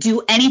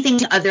do anything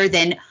other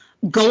than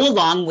go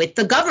along with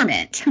the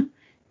government.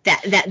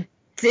 That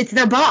it's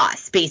their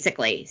boss,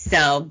 basically.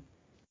 So,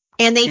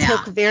 and they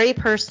took very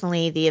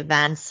personally the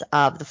events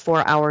of the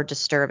 4-hour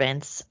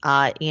disturbance,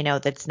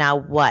 that's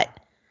now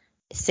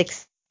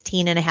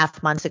 16 and a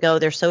half months ago.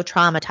 They're so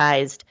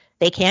traumatized.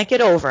 They can't get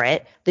over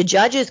it. The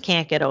judges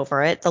can't get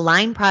over it. The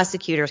line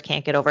prosecutors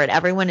can't get over it.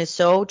 Everyone is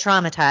so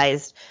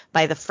traumatized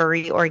by the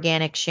furry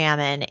organic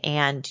shaman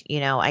and,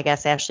 I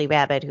guess Ashley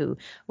Babbitt, who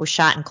was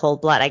shot in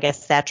cold blood. I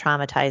guess that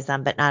traumatized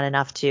them, but not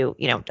enough to,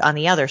 on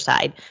the other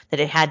side,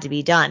 that it had to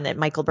be done, that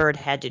Michael Byrd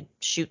had to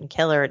shoot and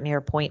kill her at near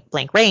point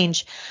blank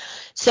range.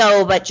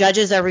 So, but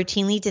judges are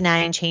routinely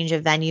denying change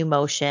of venue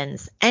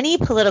motions. Any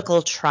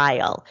political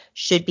trial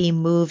should be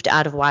moved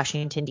out of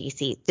Washington,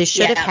 D.C. This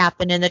should have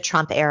happened in the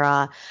Trump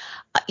era.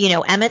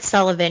 Emmett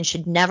Sullivan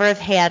should never have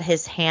had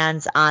his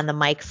hands on the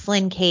Mike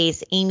Flynn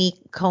case. Amy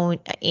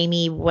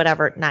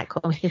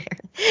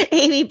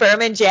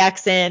Berman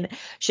Jackson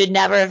should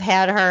never have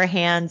had her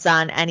hands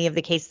on any of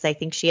the cases. I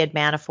think she had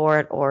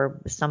Manafort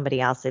or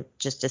somebody else. It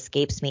just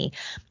escapes me.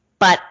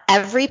 But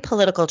every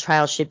political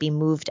trial should be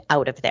moved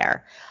out of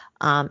there.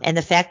 And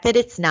the fact that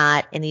it's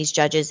not, and these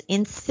judges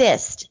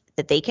insist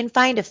that they can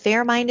find a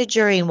fair-minded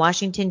jury in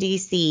Washington,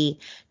 D.C.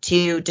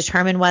 to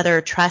determine whether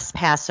a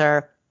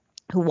trespasser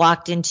who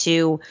walked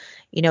into,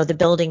 the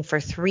building for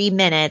 3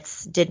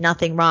 minutes did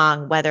nothing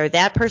wrong, whether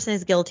that person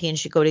is guilty and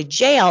should go to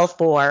jail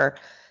for,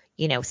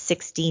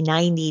 60,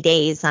 90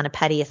 days on a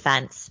petty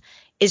offense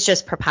is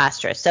just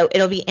preposterous. So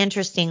it'll be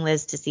interesting,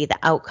 Liz, to see the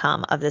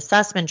outcome of the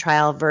Sussman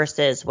trial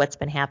versus what's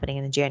been happening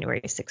in the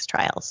January 6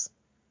 trials.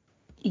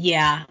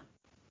 Yeah.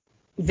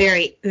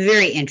 Very,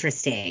 very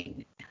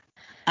interesting.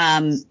 So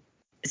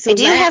I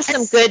do have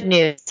some good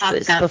news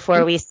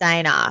before we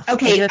sign off.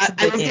 Okay, I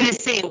was going to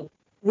say,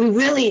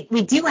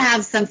 we do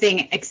have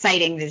something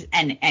exciting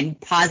and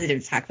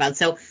positive to talk about.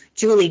 So,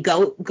 Julie,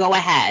 go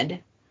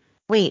ahead.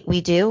 Wait,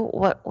 we do?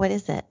 What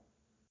is it?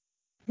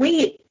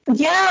 Wait,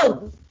 yeah,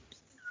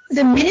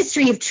 the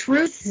Ministry of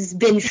Truth has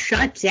been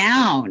shut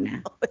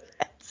down.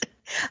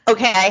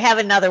 Okay, I have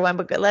another one,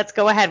 but let's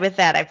go ahead with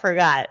that. I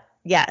forgot.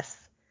 Yes.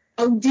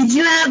 Oh,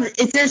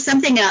 is there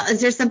something else?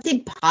 Is there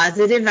something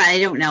positive I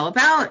don't know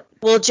about?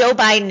 Well, Joe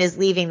Biden is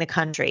leaving the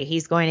country.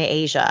 He's going to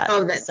Asia.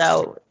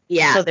 So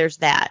there's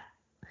that.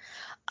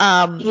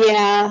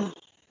 Yeah.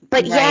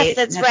 But right. Yes,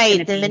 that's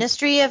right. The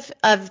Ministry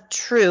of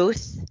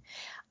Truth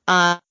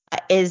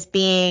is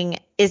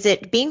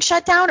it being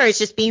shut down, or is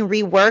just being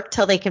reworked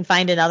till they can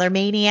find another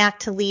maniac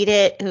to lead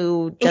it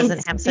who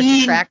doesn't have such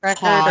a track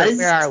record? Or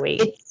where are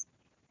we?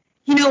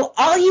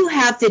 All you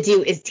have to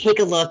do is take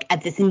a look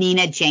at this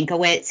Nina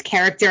Jankowicz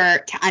character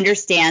to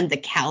understand the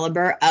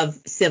caliber of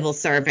civil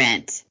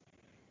servant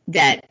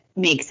that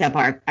makes up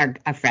our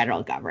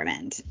federal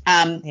government.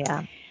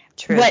 Yeah,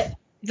 true. But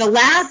the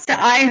last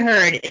I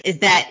heard is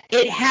that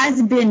it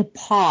has been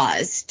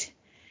paused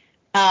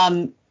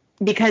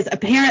because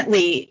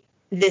apparently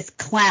this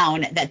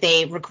clown that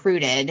they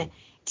recruited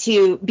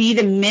to be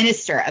the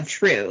minister of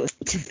truth,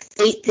 to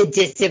fight the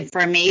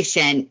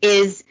disinformation,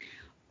 is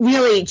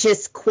really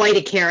just quite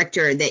a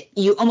character that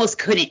you almost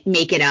couldn't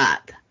make it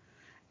up.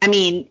 I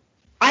mean,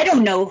 I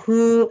don't know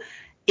who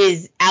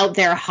is out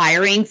there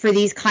hiring for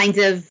these kinds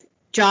of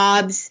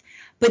jobs,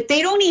 but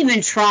they don't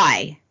even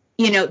try.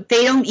 They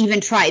don't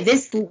even try.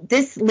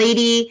 This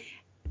lady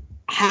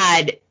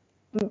had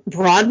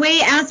Broadway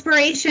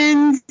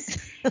aspirations,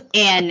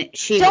 and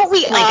she Don't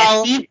we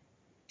all?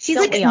 She's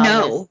like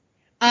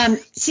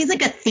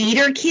a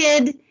theater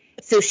kid,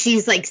 so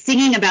she's like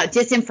singing about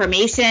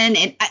disinformation,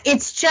 and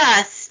it's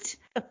just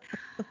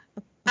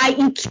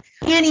you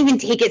can't even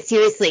take it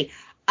seriously.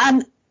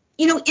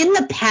 In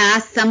the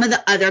past, some of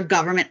the other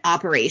government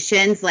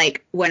operations,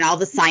 like when all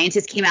the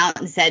scientists came out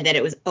and said that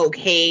it was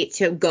okay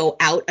to go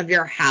out of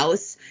your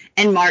house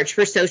and march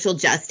for social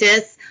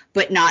justice,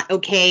 but not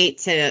okay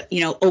to,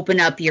 open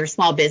up your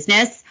small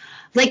business.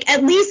 Like,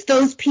 at least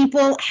those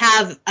people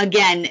have,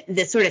 again,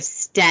 this sort of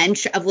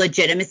stench of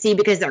legitimacy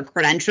because they're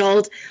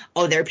credentialed.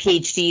 Oh, they're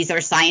PhDs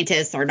or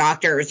scientists or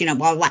doctors, blah,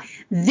 blah, blah.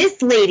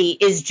 This lady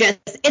is just,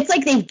 it's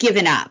like they've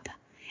given up.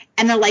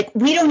 And they're like,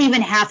 we don't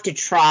even have to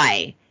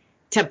try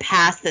to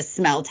pass the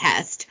smell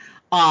test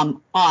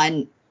on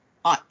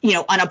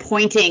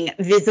appointing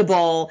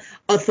visible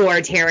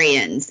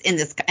authoritarians in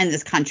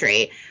this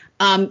country.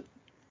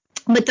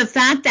 But the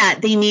fact that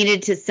they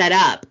needed to set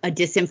up a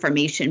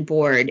disinformation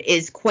board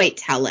is quite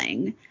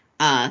telling.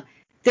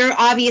 They're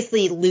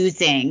obviously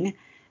losing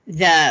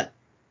the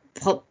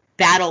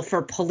battle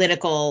for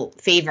political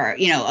favor,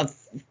 of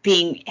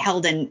being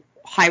held in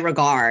high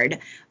regard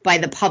by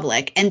the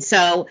public. And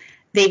so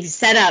they've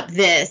set up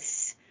this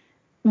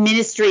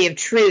Ministry of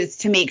Truth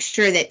to make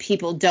sure that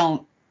people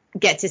don't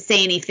get to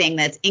say anything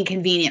that's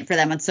inconvenient for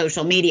them on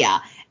social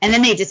media. And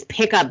then they just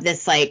pick up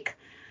this, like,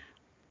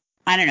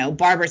 I don't know,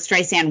 Barbara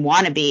Streisand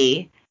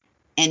wannabe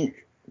and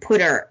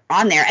put her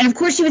on there. And of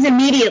course she was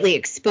immediately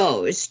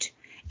exposed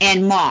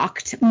and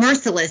mocked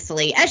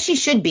mercilessly, as she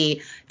should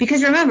be,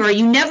 because remember,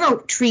 you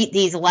never treat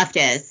these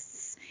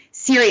leftists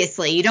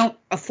seriously. You don't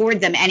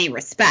afford them any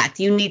respect.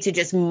 You need to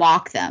just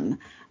mock them.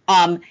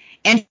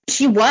 And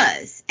she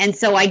was. And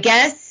so I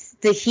guess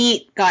the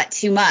heat got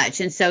too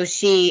much. And so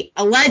she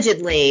resigned,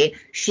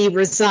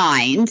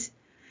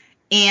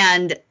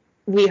 and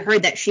we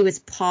heard that she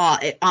was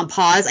on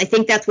pause. I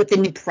think that's what the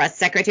new press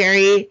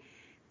secretary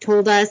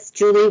told us.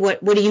 Julie,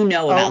 what do you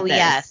know about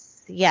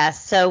this?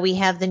 Yes. So we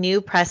have the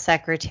new press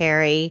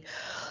secretary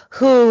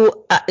who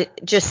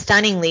just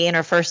stunningly in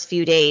her first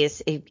few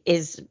days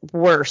is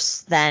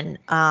worse than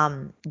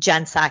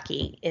Jen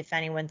Psaki, if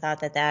anyone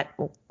thought that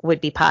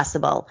would be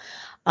possible.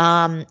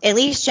 At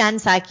least Jen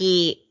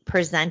Psaki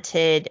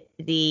presented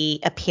the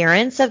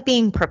appearance of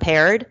being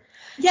prepared.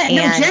 Yeah,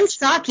 Jen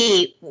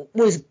Psaki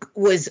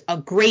was a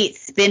great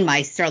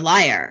spinmeister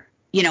liar.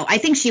 I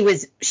think she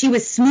was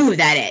smooth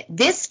at it.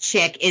 This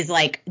chick is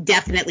like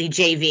definitely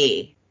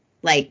JV.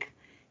 Like,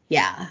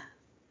 yeah.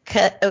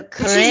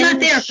 She's not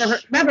there for her.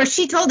 Remember,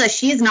 she told us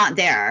she is not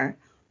there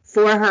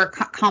for her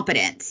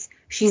competence.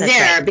 She's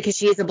there right, because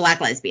she is a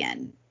Black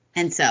lesbian.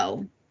 And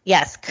so.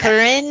 Yes,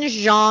 Karine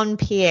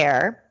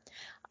Jean-Pierre.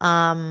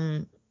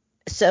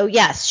 So,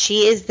 yes,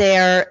 she is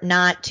there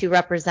not to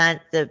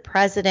represent the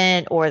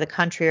president or the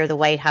country or the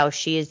White House.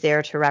 She is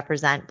there to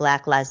represent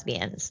Black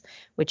lesbians,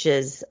 which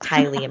is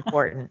highly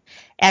important.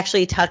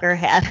 Actually, Tucker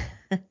had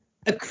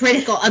a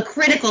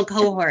critical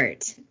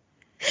cohort.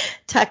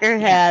 Tucker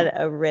had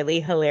a really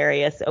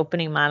hilarious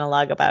opening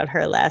monologue about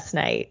her last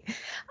night.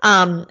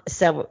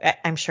 So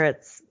I'm sure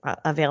it's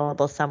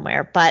available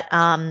somewhere. But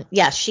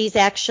yes, she's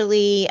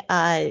actually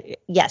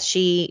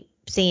she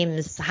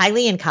seems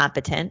highly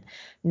incompetent,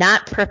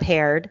 not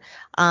prepared.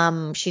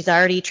 She's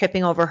already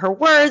tripping over her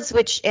words,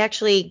 which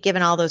actually,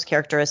 given all those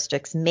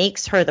characteristics,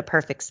 makes her the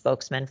perfect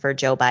spokesman for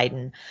Joe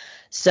Biden.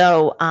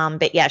 So,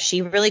 but yeah,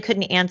 she really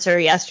couldn't answer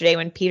yesterday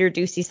when Peter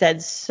Doocy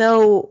said,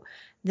 so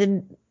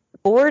the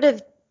board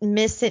of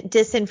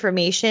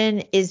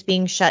disinformation is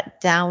being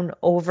shut down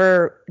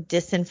over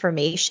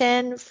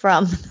disinformation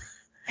from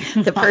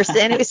the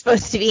person who's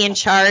supposed to be in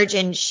charge.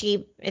 And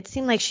it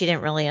seemed like she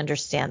didn't really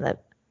understand the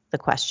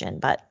question,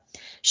 but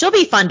she'll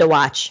be fun to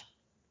watch.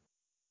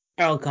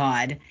 Oh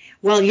God.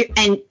 Well,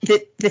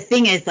 the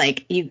thing is,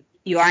 like,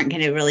 you aren't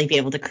going to really be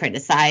able to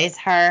criticize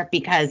her,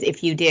 because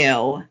if you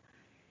do,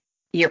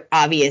 you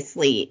are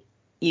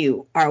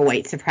a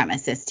white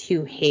supremacist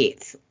who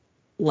hates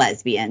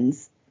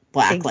lesbians,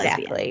 Black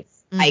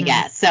lesbians, I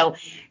guess. So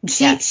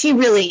she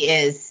really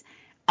is,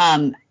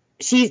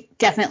 she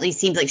definitely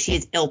seems like she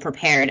is ill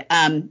prepared.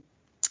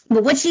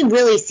 But what she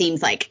really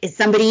seems like is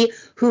somebody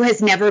who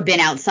has never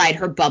been outside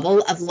her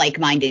bubble of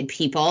like-minded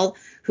people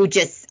who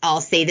just all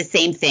say the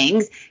same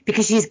things,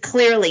 because she's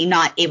clearly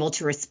not able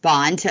to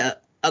respond to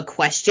a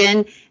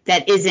question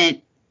that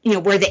isn't,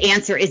 where the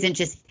answer isn't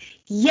just,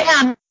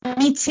 yeah,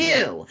 me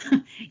too.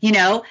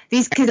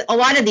 Because a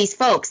lot of these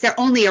folks, they're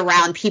only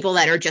around people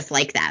that are just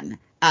like them.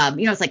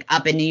 It's like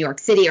up in New York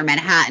City or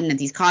Manhattan at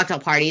these cocktail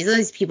parties.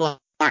 These people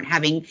aren't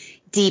having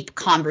deep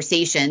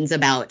conversations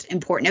about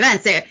important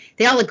events.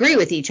 They all agree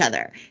with each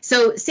other.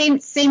 So same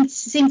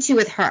too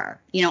with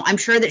her. You know, I'm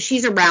sure that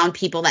she's around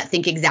people that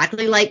think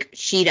exactly like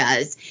she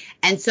does.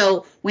 And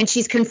so when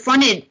she's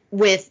confronted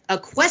with a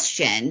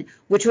question,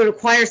 which would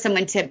require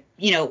someone to,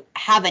 you know,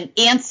 have an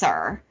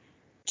answer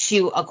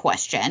to a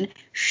question,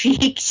 she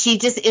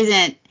just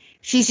isn't,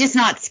 she's just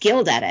not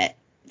skilled at it.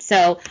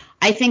 So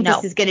I think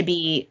this is going to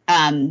be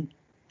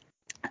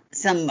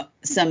some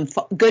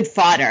good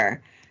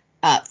fodder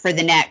for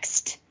the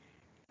next,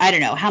 I don't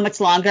know, how much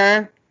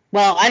longer?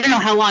 Well, I don't know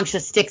how long she'll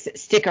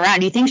stick around.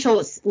 Do you think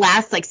she'll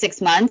last like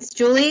 6 months,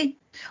 Julie?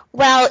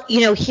 Well,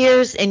 you know,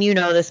 and you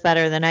know this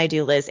better than I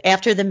do, Liz,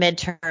 after the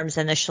midterms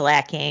and the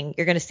shellacking,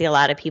 you're going to see a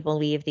lot of people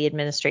leave the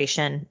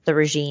administration, the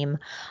regime.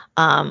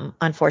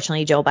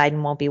 Unfortunately, Joe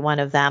Biden won't be one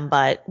of them,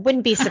 but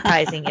wouldn't be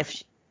surprising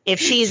if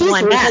she's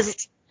one.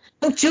 Left.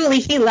 Oh, Julie,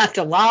 he left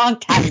a long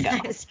time ago.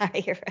 I'm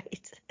sorry, you're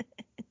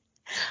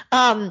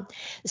right.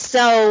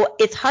 So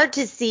it's hard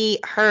to see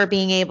her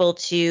being able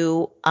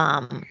to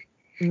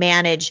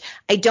manage.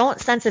 I don't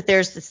sense that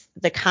there's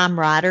the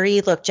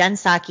camaraderie. Look, Jen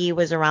Psaki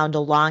was around a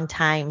long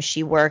time.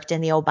 She worked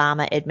in the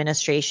Obama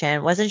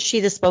administration. Wasn't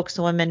she the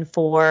spokeswoman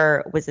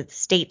for, was it the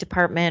State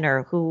Department,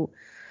 or who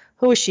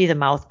was she the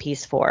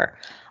mouthpiece for?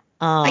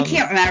 I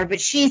can't remember, but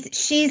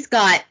she's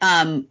got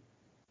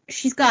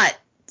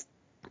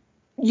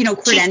you know,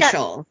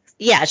 credentials.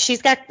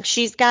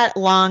 She's got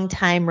long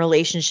time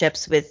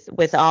relationships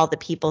with all the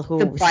people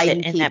who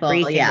sit in that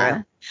briefing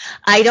room.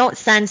 I don't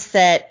sense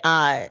that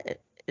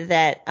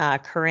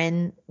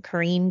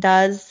Karine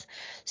does.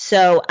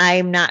 So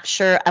I'm not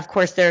sure. Of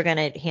course, they're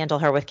going to handle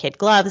her with kid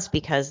gloves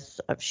because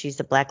she's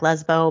a black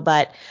lesbo.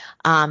 But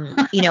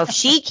you know, if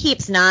she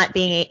keeps not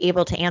being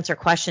able to answer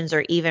questions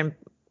or even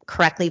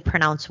correctly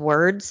pronounce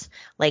words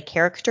like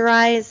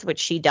characterize, which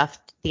she duffed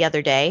the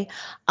other day,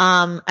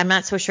 I'm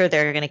not so sure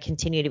they're going to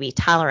continue to be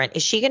tolerant.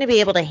 Is she going to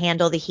be able to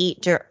handle the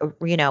heat,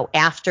 you know,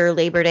 after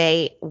Labor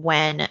Day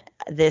when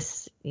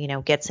this, you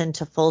know, gets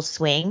into full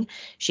swing? Is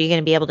she going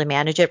to be able to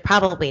manage it?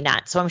 Probably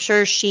not. So I'm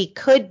sure she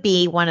could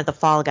be one of the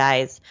fall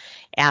guys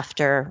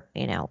after,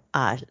 you know,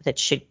 that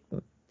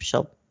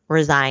she'll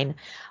resign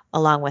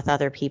along with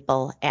other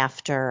people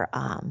after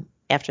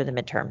the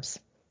midterms.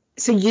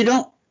 So you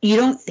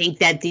don't think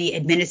that the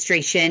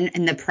administration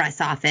and the press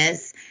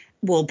office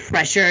will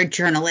pressure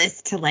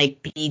journalists to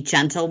like be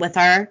gentle with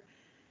her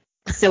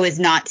so as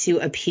not to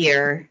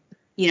appear,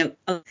 you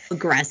know,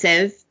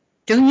 aggressive?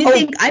 Don't you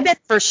think? I bet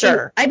for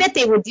sure. I bet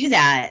they would do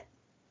that.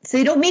 So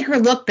you don't make her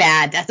look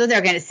bad. That's what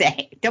they're going to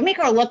say. Don't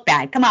make her look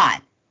bad. Come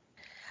on.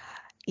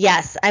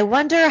 Yes. I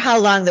wonder how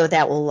long though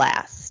that will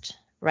last,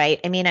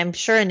 right? I mean, I'm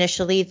sure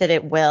initially that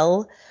it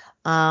will.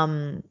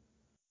 God,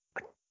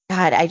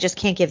 I just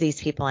can't give these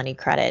people any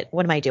credit.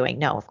 What am I doing?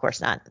 No, of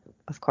course not.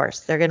 Of course.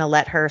 They're going to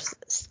let her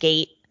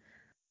skate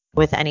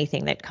with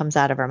anything that comes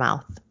out of her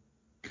mouth.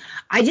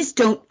 I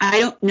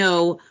don't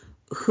know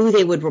who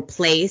they would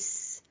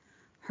replace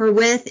her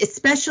with,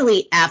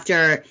 especially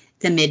after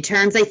the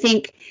midterms. I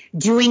think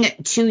doing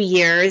 2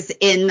 years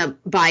in the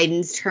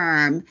Biden's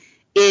term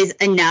is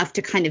enough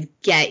to kind of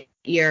get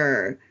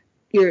your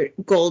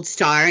gold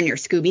star and your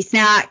Scooby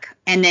snack.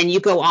 And then you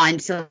go on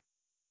to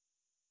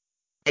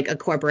like a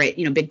corporate,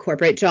 you know, big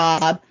corporate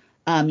job.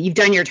 You've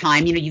done your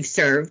time, you know, you've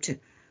served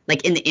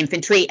like in the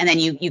infantry, and then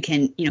you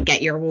can, you know,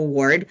 get your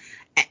reward.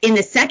 In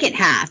the second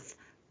half,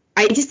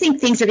 I just think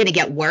things are going to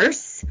get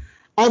worse.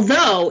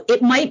 Although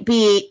it might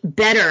be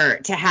better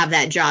to have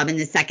that job in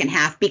the second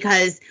half,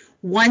 because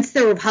once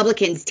the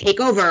Republicans take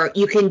over,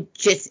 you can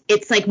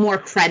it's like more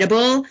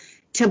credible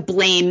to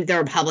blame the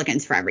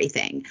Republicans for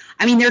everything.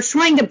 I mean, they're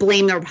trying to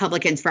blame the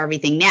Republicans for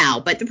everything now,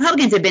 but the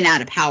Republicans have been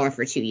out of power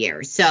for 2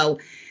 years. So,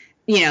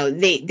 you know,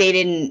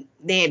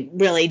 they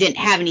really didn't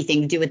have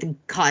anything to do with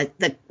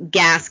the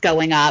gas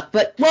going up.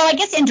 But, well, I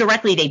guess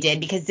indirectly they did,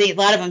 because a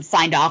lot of them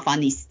signed off on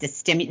these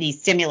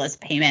stimulus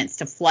payments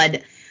to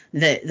flood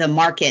the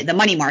market, the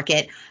money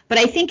market. But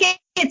I think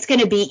it's going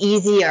to be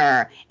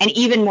easier and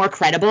even more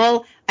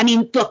credible. I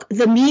mean, look,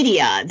 the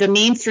media, the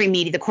mainstream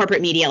media, the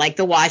corporate media, like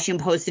the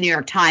Washington Post, the New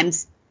York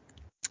Times,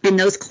 and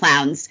those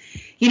clowns,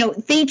 you know,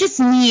 they just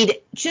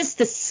need just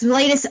the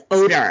slightest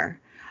odor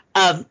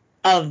of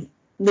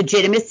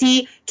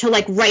legitimacy to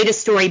like write a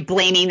story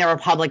blaming the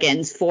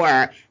Republicans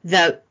for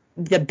the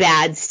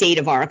bad state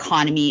of our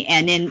economy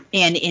and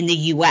in the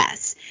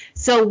U.S.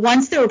 So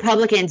once the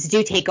Republicans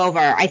do take over,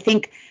 I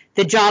think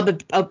the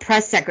job of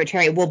press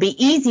secretary will be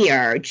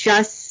easier,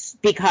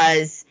 just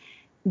because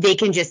they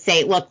can just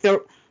say, look,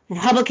 the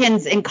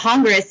Republicans in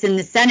Congress and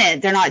the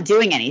Senate, they're not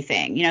doing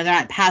anything. You know, they're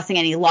not passing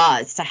any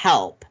laws to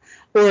help,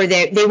 or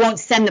they won't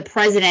send the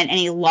president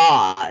any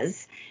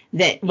laws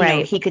that, you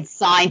know, he could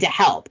sign to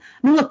help.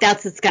 I mean, look,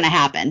 that's what's going to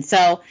happen.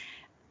 So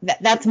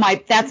that's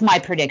my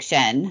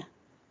prediction.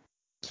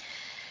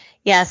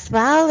 Yes,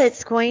 well,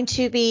 it's going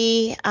to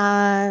be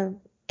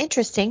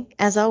interesting,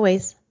 as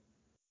always.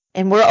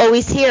 And we're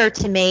always here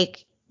to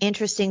make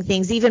interesting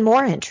things even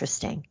more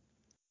interesting.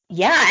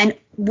 Yeah, and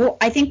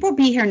I think we'll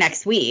be here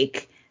next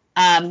week.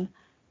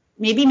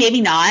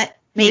 Maybe not.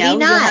 Maybe you'll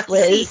not, have to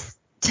see. Liz.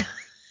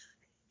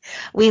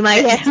 We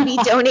might have to be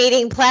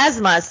donating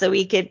plasma so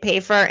we could pay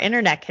for our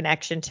internet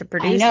connection to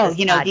produce this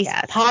podcast. These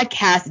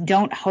podcasts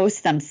don't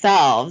host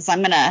themselves.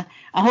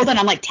 Hold on,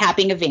 I'm like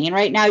tapping a vein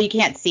right now. You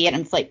can't see it.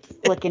 I'm just like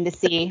looking to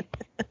see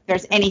if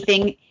there's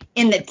anything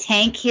in the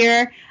tank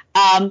here.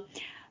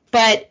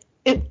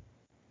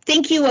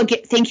 Thank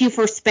you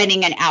for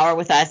spending an hour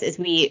with us as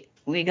we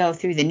go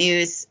through the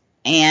news.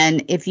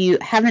 And if you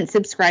haven't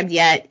subscribed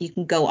yet, you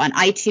can go on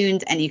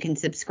iTunes and you can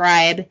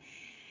subscribe.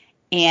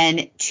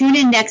 And tune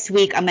in next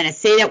week. I'm going to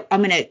say that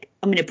I'm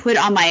going to put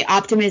on my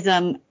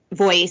optimism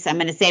voice. I'm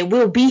going to say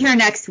we'll be here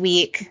next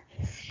week.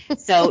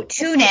 So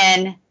tune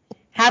in.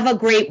 Have a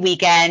great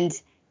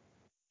weekend,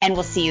 and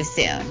we'll see you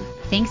soon.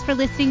 Thanks for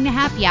listening to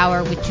Happy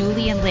Hour with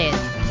Julie and Liz.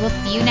 We'll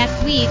see you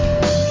next week.